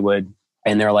in Hollywood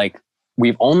and they're like,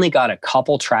 we've only got a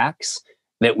couple tracks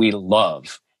that we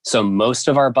love. So most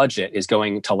of our budget is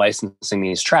going to licensing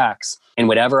these tracks, and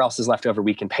whatever else is left over,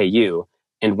 we can pay you.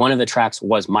 And one of the tracks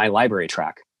was my library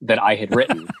track that I had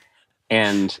written.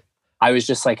 And I was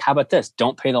just like, how about this?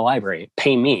 Don't pay the library,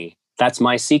 pay me. That's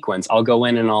my sequence. I'll go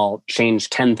in and I'll change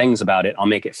 10 things about it. I'll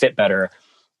make it fit better.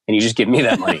 And you just give me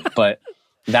that money. But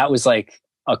that was like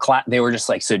they were just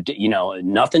like, so,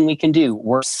 nothing we can do.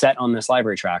 We're set on this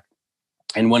library track.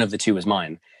 And one of the two was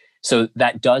mine. So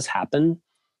that does happen.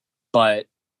 But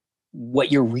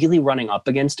what you're really running up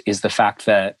against is the fact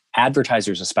that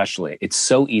advertisers, especially, it's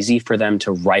so easy for them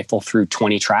to rifle through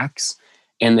 20 tracks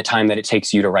in the time that it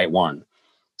takes you to write one.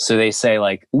 So they say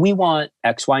like, we want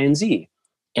X, Y, and Z.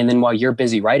 And then while you're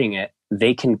busy writing it,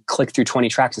 they can click through 20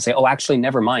 tracks and say, oh, actually,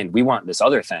 never mind. We want this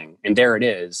other thing. And there it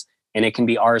is. And it can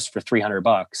be ours for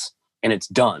 $300 and it's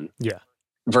done. Yeah.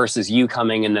 Versus you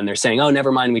coming and then they're saying, oh,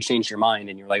 never mind. We changed your mind.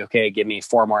 And you're like, okay, give me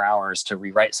 4 more hours to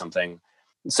rewrite something.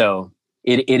 So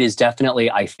it is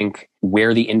definitely, I think,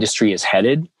 where the industry is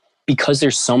headed, because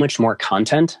there's so much more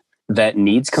content that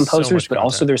needs composers, but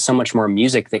also there's so much more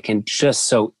music that can just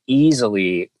so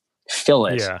easily fill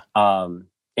it. Yeah.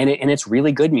 And it's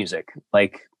really good music.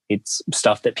 Like it's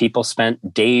stuff that people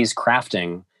spent days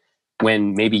crafting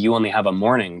when maybe you only have a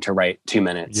morning to write 2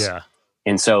 minutes. Yeah.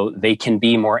 And so they can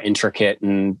be more intricate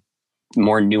and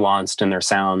more nuanced in their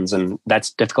sounds, and that's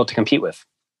difficult to compete with.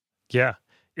 Yeah.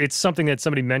 It's something that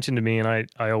somebody mentioned to me, and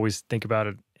I always think about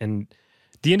it. And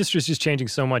the industry is just changing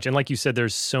so much. And like you said,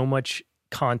 there's so much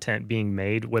content being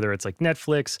made, whether it's like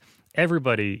Netflix,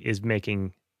 everybody is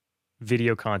making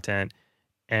video content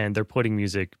and they're putting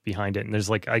music behind it. And there's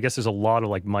like, I guess there's a lot of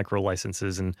like micro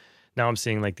licenses. And now I'm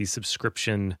seeing like these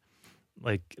subscription,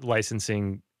 like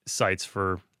licensing sites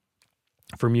for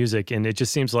music. And it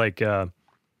just seems like,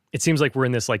 we're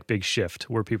in this like big shift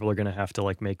where people are going to have to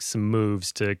like make some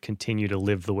moves to continue to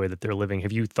live the way that they're living.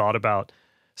 Have you thought about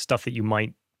stuff that you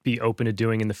might be open to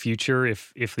doing in the future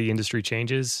if the industry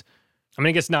changes? I mean,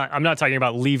 I guess I'm not talking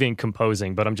about leaving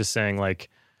composing, but I'm just saying like,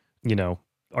 you know,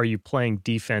 are you playing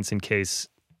defense in case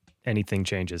anything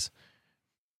changes?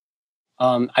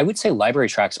 I would say library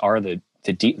tracks are the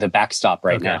backstop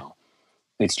right now.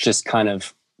 It's just kind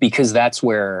of because that's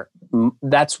where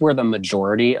the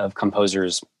majority of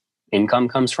composers' income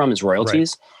comes from is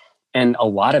royalties. Right. And a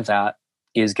lot of that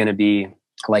is going to be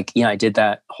like, I did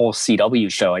that whole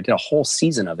CW show. I did a whole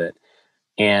season of it.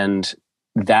 And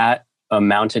that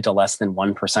amounted to less than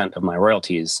 1% of my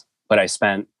royalties, but I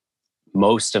spent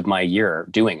most of my year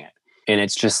doing it. And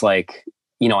it's just like,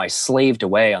 I slaved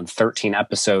away on 13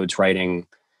 episodes writing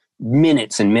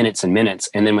minutes and minutes and minutes.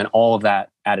 And then when all of that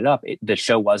added up, the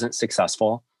show wasn't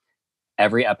successful.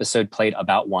 Every episode played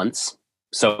about once.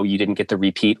 So you didn't get the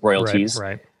repeat royalties.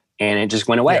 Right. And it just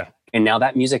went away. Yeah. And now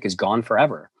that music is gone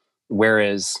forever.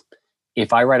 Whereas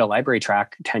if I write a library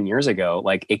track 10 years ago,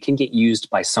 like it can get used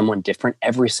by someone different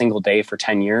every single day for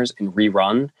 10 years and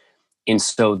rerun. And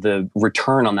so the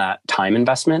return on that time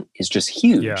investment is just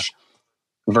huge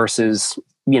versus,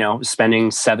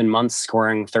 spending 7 months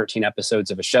scoring 13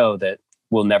 episodes of a show that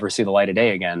will never see the light of day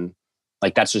again.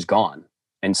 Like that's just gone.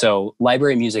 And so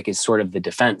library music is sort of the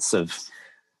defense of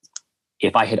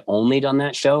if I had only done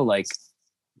that show, like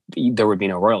there would be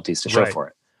no royalties to show for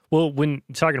it. Well, when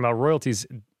talking about royalties,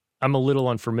 I'm a little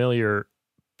unfamiliar,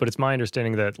 but it's my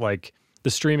understanding that like the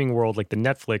streaming world, like the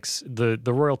Netflix,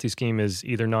 the royalty scheme is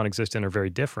either non-existent or very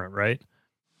different, right?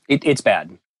 It's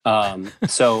bad.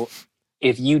 So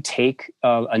if you take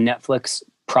a Netflix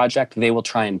project, they will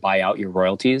try and buy out your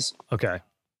royalties. Okay.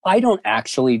 I don't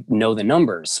actually know the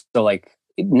numbers. So like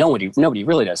nobody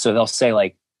really does. So they'll say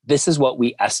like, this is what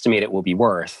we estimate it will be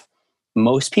worth.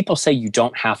 Most people say you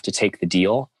don't have to take the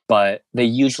deal, but they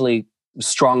usually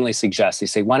strongly suggest, they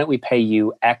say, why don't we pay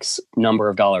you X number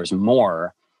of dollars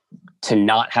more to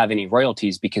not have any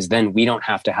royalties? Because then we don't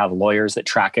have to have lawyers that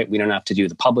track it. We don't have to do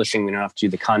the publishing. We don't have to do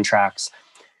the contracts.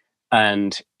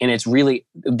 And it's really,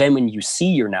 then when you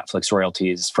see your Netflix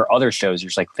royalties for other shows, you're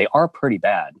just like, they are pretty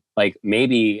bad. Like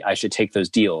maybe I should take those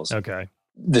deals. Okay.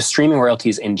 The streaming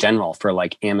royalties in general for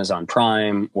like Amazon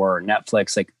Prime or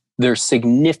Netflix, like they're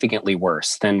significantly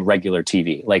worse than regular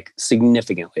TV, like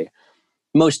significantly.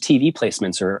 Most TV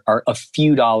placements are a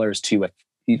few dollars to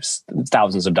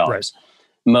thousands of dollars.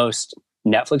 Right. Most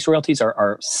Netflix royalties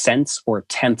are cents or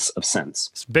tenths of cents.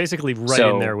 It's basically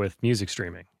in there with music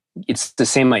streaming. It's the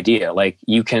same idea. Like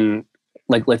you can,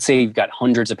 like, let's say you've got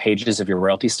hundreds of pages of your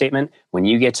royalty statement. When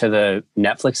you get to the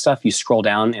Netflix stuff, you scroll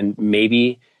down and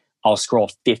maybe I'll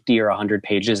scroll 50 or 100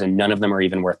 pages and none of them are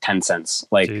even worth 10 cents.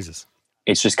 Like, Jesus.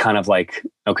 It's just kind of like,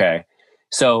 okay.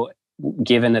 So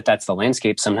given that that's the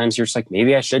landscape, sometimes you're just like,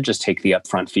 maybe I should just take the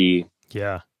upfront fee.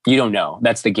 Yeah. You don't know.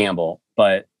 That's the gamble.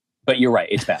 But you're right.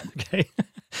 It's bad. Okay.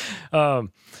 All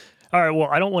right.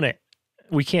 Well,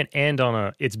 we can't end on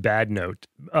a it's bad note.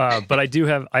 But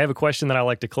I have a question that I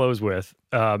like to close with.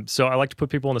 So I like to put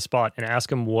people on the spot and ask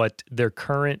them what their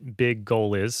current big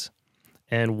goal is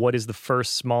and what is the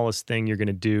first smallest thing you're going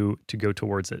to do to go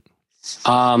towards it.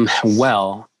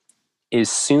 Well, as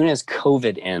soon as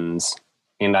COVID ends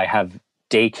and I have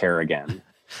daycare again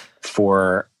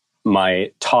for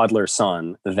my toddler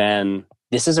son, then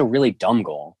this is a really dumb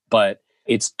goal, but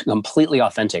it's completely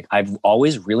authentic. I've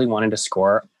always really wanted to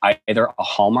score either a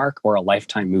Hallmark or a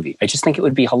Lifetime movie. I just think it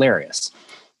would be hilarious.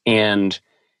 And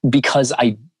because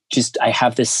I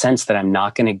have this sense that I'm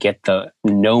not going to get the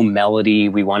no melody,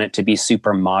 we want it to be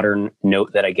super modern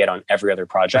note that I get on every other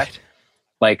project.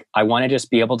 Like I want to just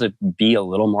be able to be a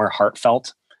little more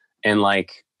heartfelt and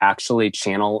like actually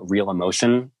channel real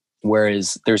emotion.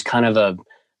 Whereas there's kind of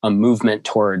a movement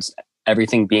towards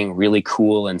everything being really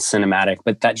cool and cinematic,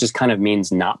 but that just kind of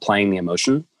means not playing the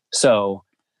emotion. So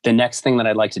the next thing that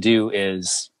I'd like to do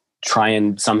is try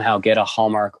and somehow get a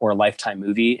Hallmark or Lifetime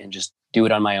movie and just do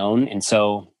it on my own. And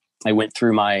so I went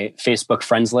through my Facebook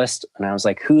friends list and I was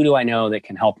like, who do I know that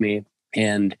can help me?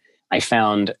 And I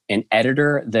found an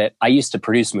editor that I used to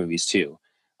produce movies too.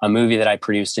 A movie that I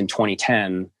produced in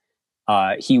 2010,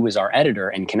 he was our editor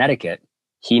in Connecticut.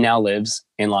 He now lives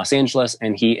in Los Angeles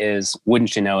and he is,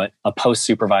 wouldn't you know it, a post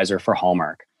supervisor for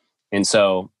Hallmark. And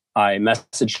so I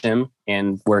messaged him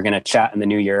and we're going to chat in the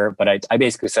new year. But I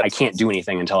basically said, I can't do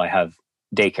anything until I have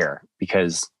daycare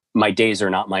because my days are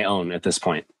not my own at this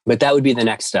point. But that would be the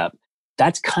next step.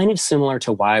 That's kind of similar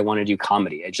to why I want to do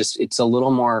comedy. It's a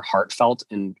little more heartfelt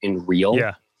and real.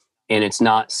 Yeah. And it's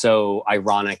not so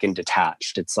ironic and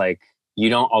detached. It's like, you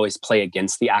don't always play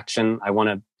against the action.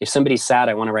 If somebody's sad,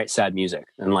 I want to write sad music.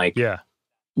 And like, yeah,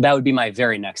 that would be my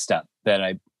very next step. That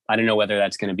I don't know whether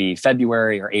that's going to be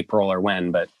February or April or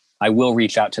when, but I will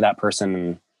reach out to that person.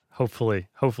 And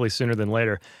hopefully sooner than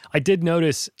later. I did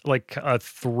notice like a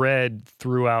thread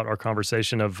throughout our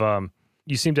conversation of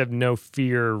you seem to have no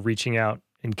fear reaching out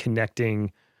and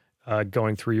connecting,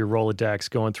 going through your Rolodex,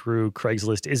 going through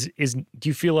Craigslist. Do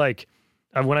you feel like,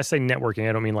 when I say networking,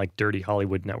 I don't mean like dirty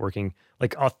Hollywood networking,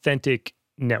 like authentic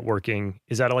networking.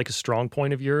 Is that like a strong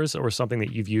point of yours or something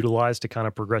that you've utilized to kind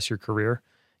of progress your career,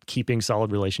 keeping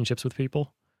solid relationships with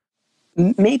people?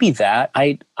 Maybe that.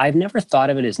 I've never thought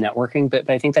of it as networking, but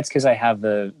I think that's because I have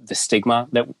the stigma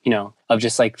that, of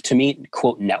just like, to me,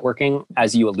 quote, networking,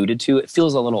 as you alluded to, it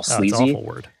feels a little sleazy. It's an awful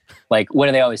word. Like, what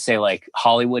do they always say? Like,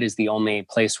 Hollywood is the only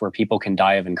place where people can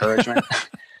die of encouragement.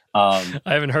 I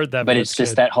haven't heard that. But it's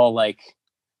just that whole like,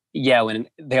 yeah, when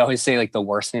they always say like the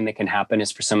worst thing that can happen is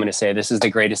for someone to say, this is the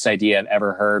greatest idea I've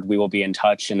ever heard. We will be in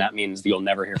touch. And that means you'll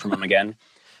never hear from them again.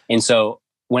 And so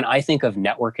when I think of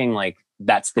networking, like,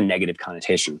 that's the negative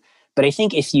connotation. But I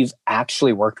think if you've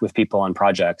actually worked with people on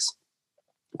projects,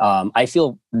 I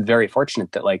feel very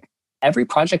fortunate that like every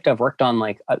project I've worked on,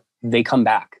 like they come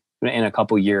back in a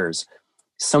couple years.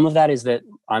 Some of that is that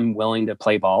I'm willing to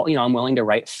play ball. I'm willing to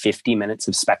write 50 minutes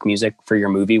of spec music for your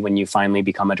movie when you finally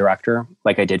become a director,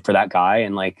 like I did for that guy.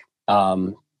 And like,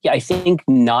 I think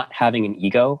not having an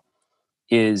ego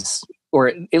is, or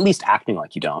at least acting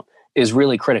like you don't, is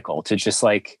really critical to just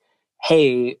like,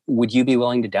 hey, would you be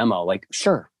willing to demo? Like,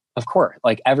 sure, of course.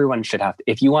 Like everyone should have to.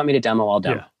 If you want me to demo, I'll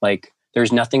demo. Yeah. Like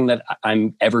there's nothing that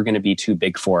I'm ever going to be too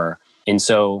big for. And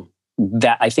so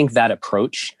that, I think that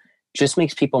approach just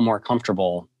makes people more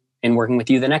comfortable in working with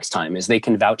you the next time, is they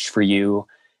can vouch for you.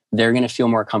 They're going to feel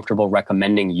more comfortable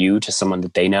recommending you to someone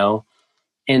that they know.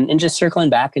 And just circling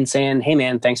back and saying, hey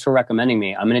man, thanks for recommending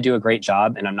me. I'm going to do a great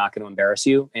job and I'm not going to embarrass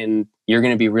you. And you're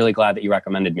going to be really glad that you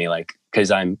recommended me. Like,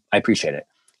 cause I appreciate it.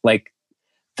 Like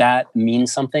that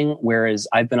means something. Whereas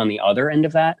I've been on the other end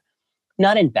of that,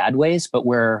 not in bad ways, but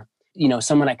where,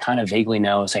 someone I kind of vaguely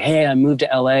know say, hey, I moved to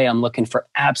LA. I'm looking for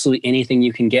absolutely anything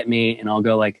you can get me. And I'll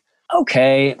go like,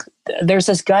 okay, there's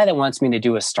this guy that wants me to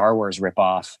do a Star Wars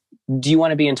ripoff. Do you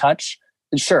want to be in touch?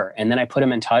 Sure. And then I put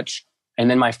him in touch. And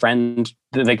then my friend,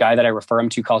 the guy that I refer him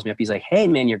to, calls me up. He's like, hey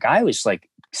man, your guy was like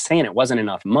saying it wasn't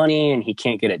enough money and he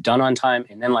can't get it done on time.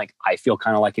 And then like, I feel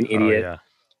kind of like an idiot. Yeah.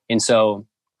 And so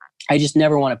I just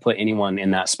never want to put anyone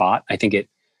in that spot. I think it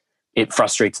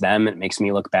frustrates them. It makes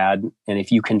me look bad. And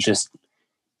if you can just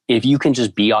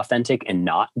be authentic and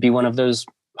not be one of those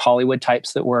Hollywood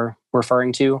types that we're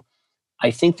referring to,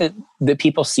 I think that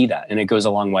people see that and it goes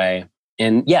a long way.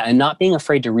 And yeah, and not being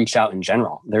afraid to reach out in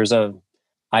general.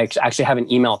 I actually have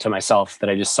an email to myself that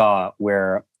I just saw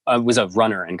where I was a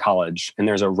runner in college and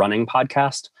there's a running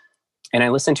podcast and I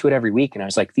listened to it every week and I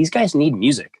was like, these guys need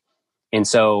music. And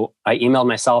so I emailed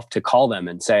myself to call them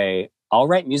and say, I'll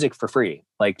write music for free.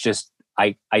 Like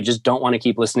I just don't want to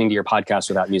keep listening to your podcast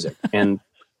without music. And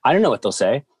I don't know what they'll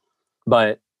say,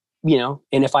 but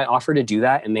and if I offer to do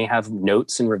that and they have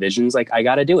notes and revisions, like I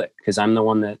got to do it because I'm the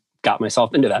one that got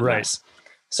myself into that mess.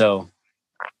 So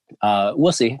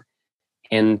we'll see.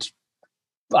 And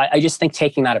I just think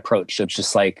taking that approach of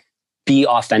just like, be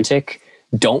authentic.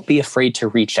 Don't be afraid to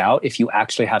reach out if you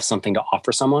actually have something to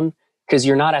offer someone, because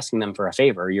you're not asking them for a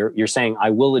favor. You're saying, I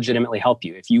will legitimately help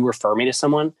you. If you refer me to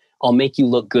someone, I'll make you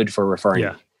look good for referring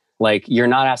me. Like you're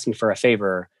not asking for a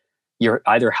favor. You're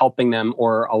either helping them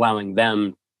or allowing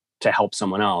them to help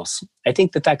someone else. I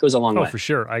think that goes a long way. Oh, for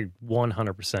sure. I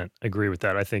 100% agree with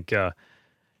that. I think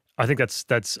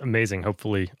that's amazing.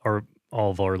 Hopefully all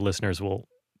of our listeners will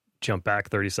jump back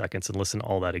 30 seconds and listen to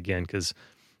all that again, because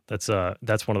that's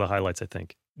one of the highlights, I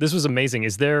think. This was amazing.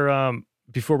 Is there,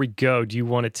 before we go, do you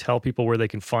want to tell people where they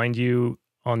can find you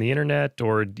on the internet,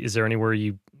 or is there anywhere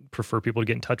you prefer people to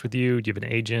get in touch with you? Do you have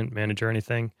an agent, manager,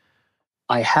 anything?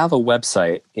 I have a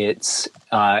website. It's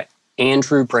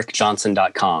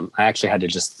andrewbrickjohnson.com. I actually had to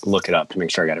just look it up to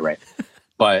make sure I got it right.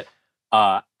 But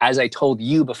as I told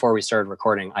you before we started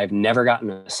recording, I've never gotten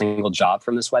a single job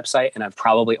from this website, and I've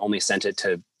probably only sent it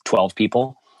to 12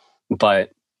 people.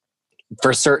 But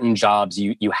for certain jobs,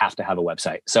 you have to have a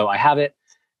website. So I have it.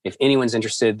 If anyone's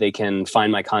interested, they can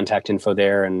find my contact info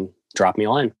there and drop me a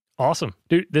line. Awesome.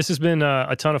 Dude, this has been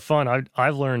a ton of fun.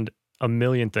 I've learned a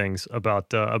million things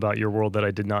about your world that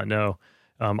I did not know.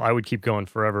 I would keep going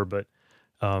forever, but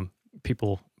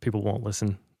people won't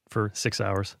listen for 6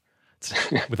 hours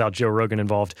without Joe Rogan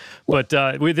involved. But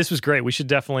this was great. We should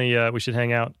definitely we should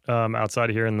hang out outside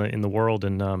of here in the world.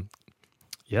 And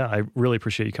yeah, I really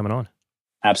appreciate you coming on.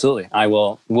 Absolutely.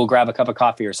 We'll grab a cup of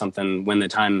coffee or something when the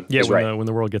time is right. When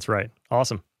the world gets right.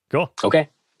 Awesome. Cool. Okay.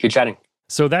 Good chatting.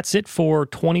 So that's it for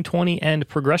 2020 and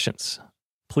Progressions.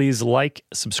 Please like,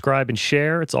 subscribe, and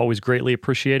share. It's always greatly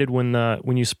appreciated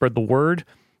when you spread the word.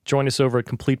 Join us over at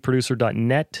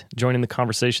completeproducer.net. Join in the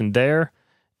conversation there,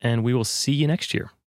 and we will see you next year.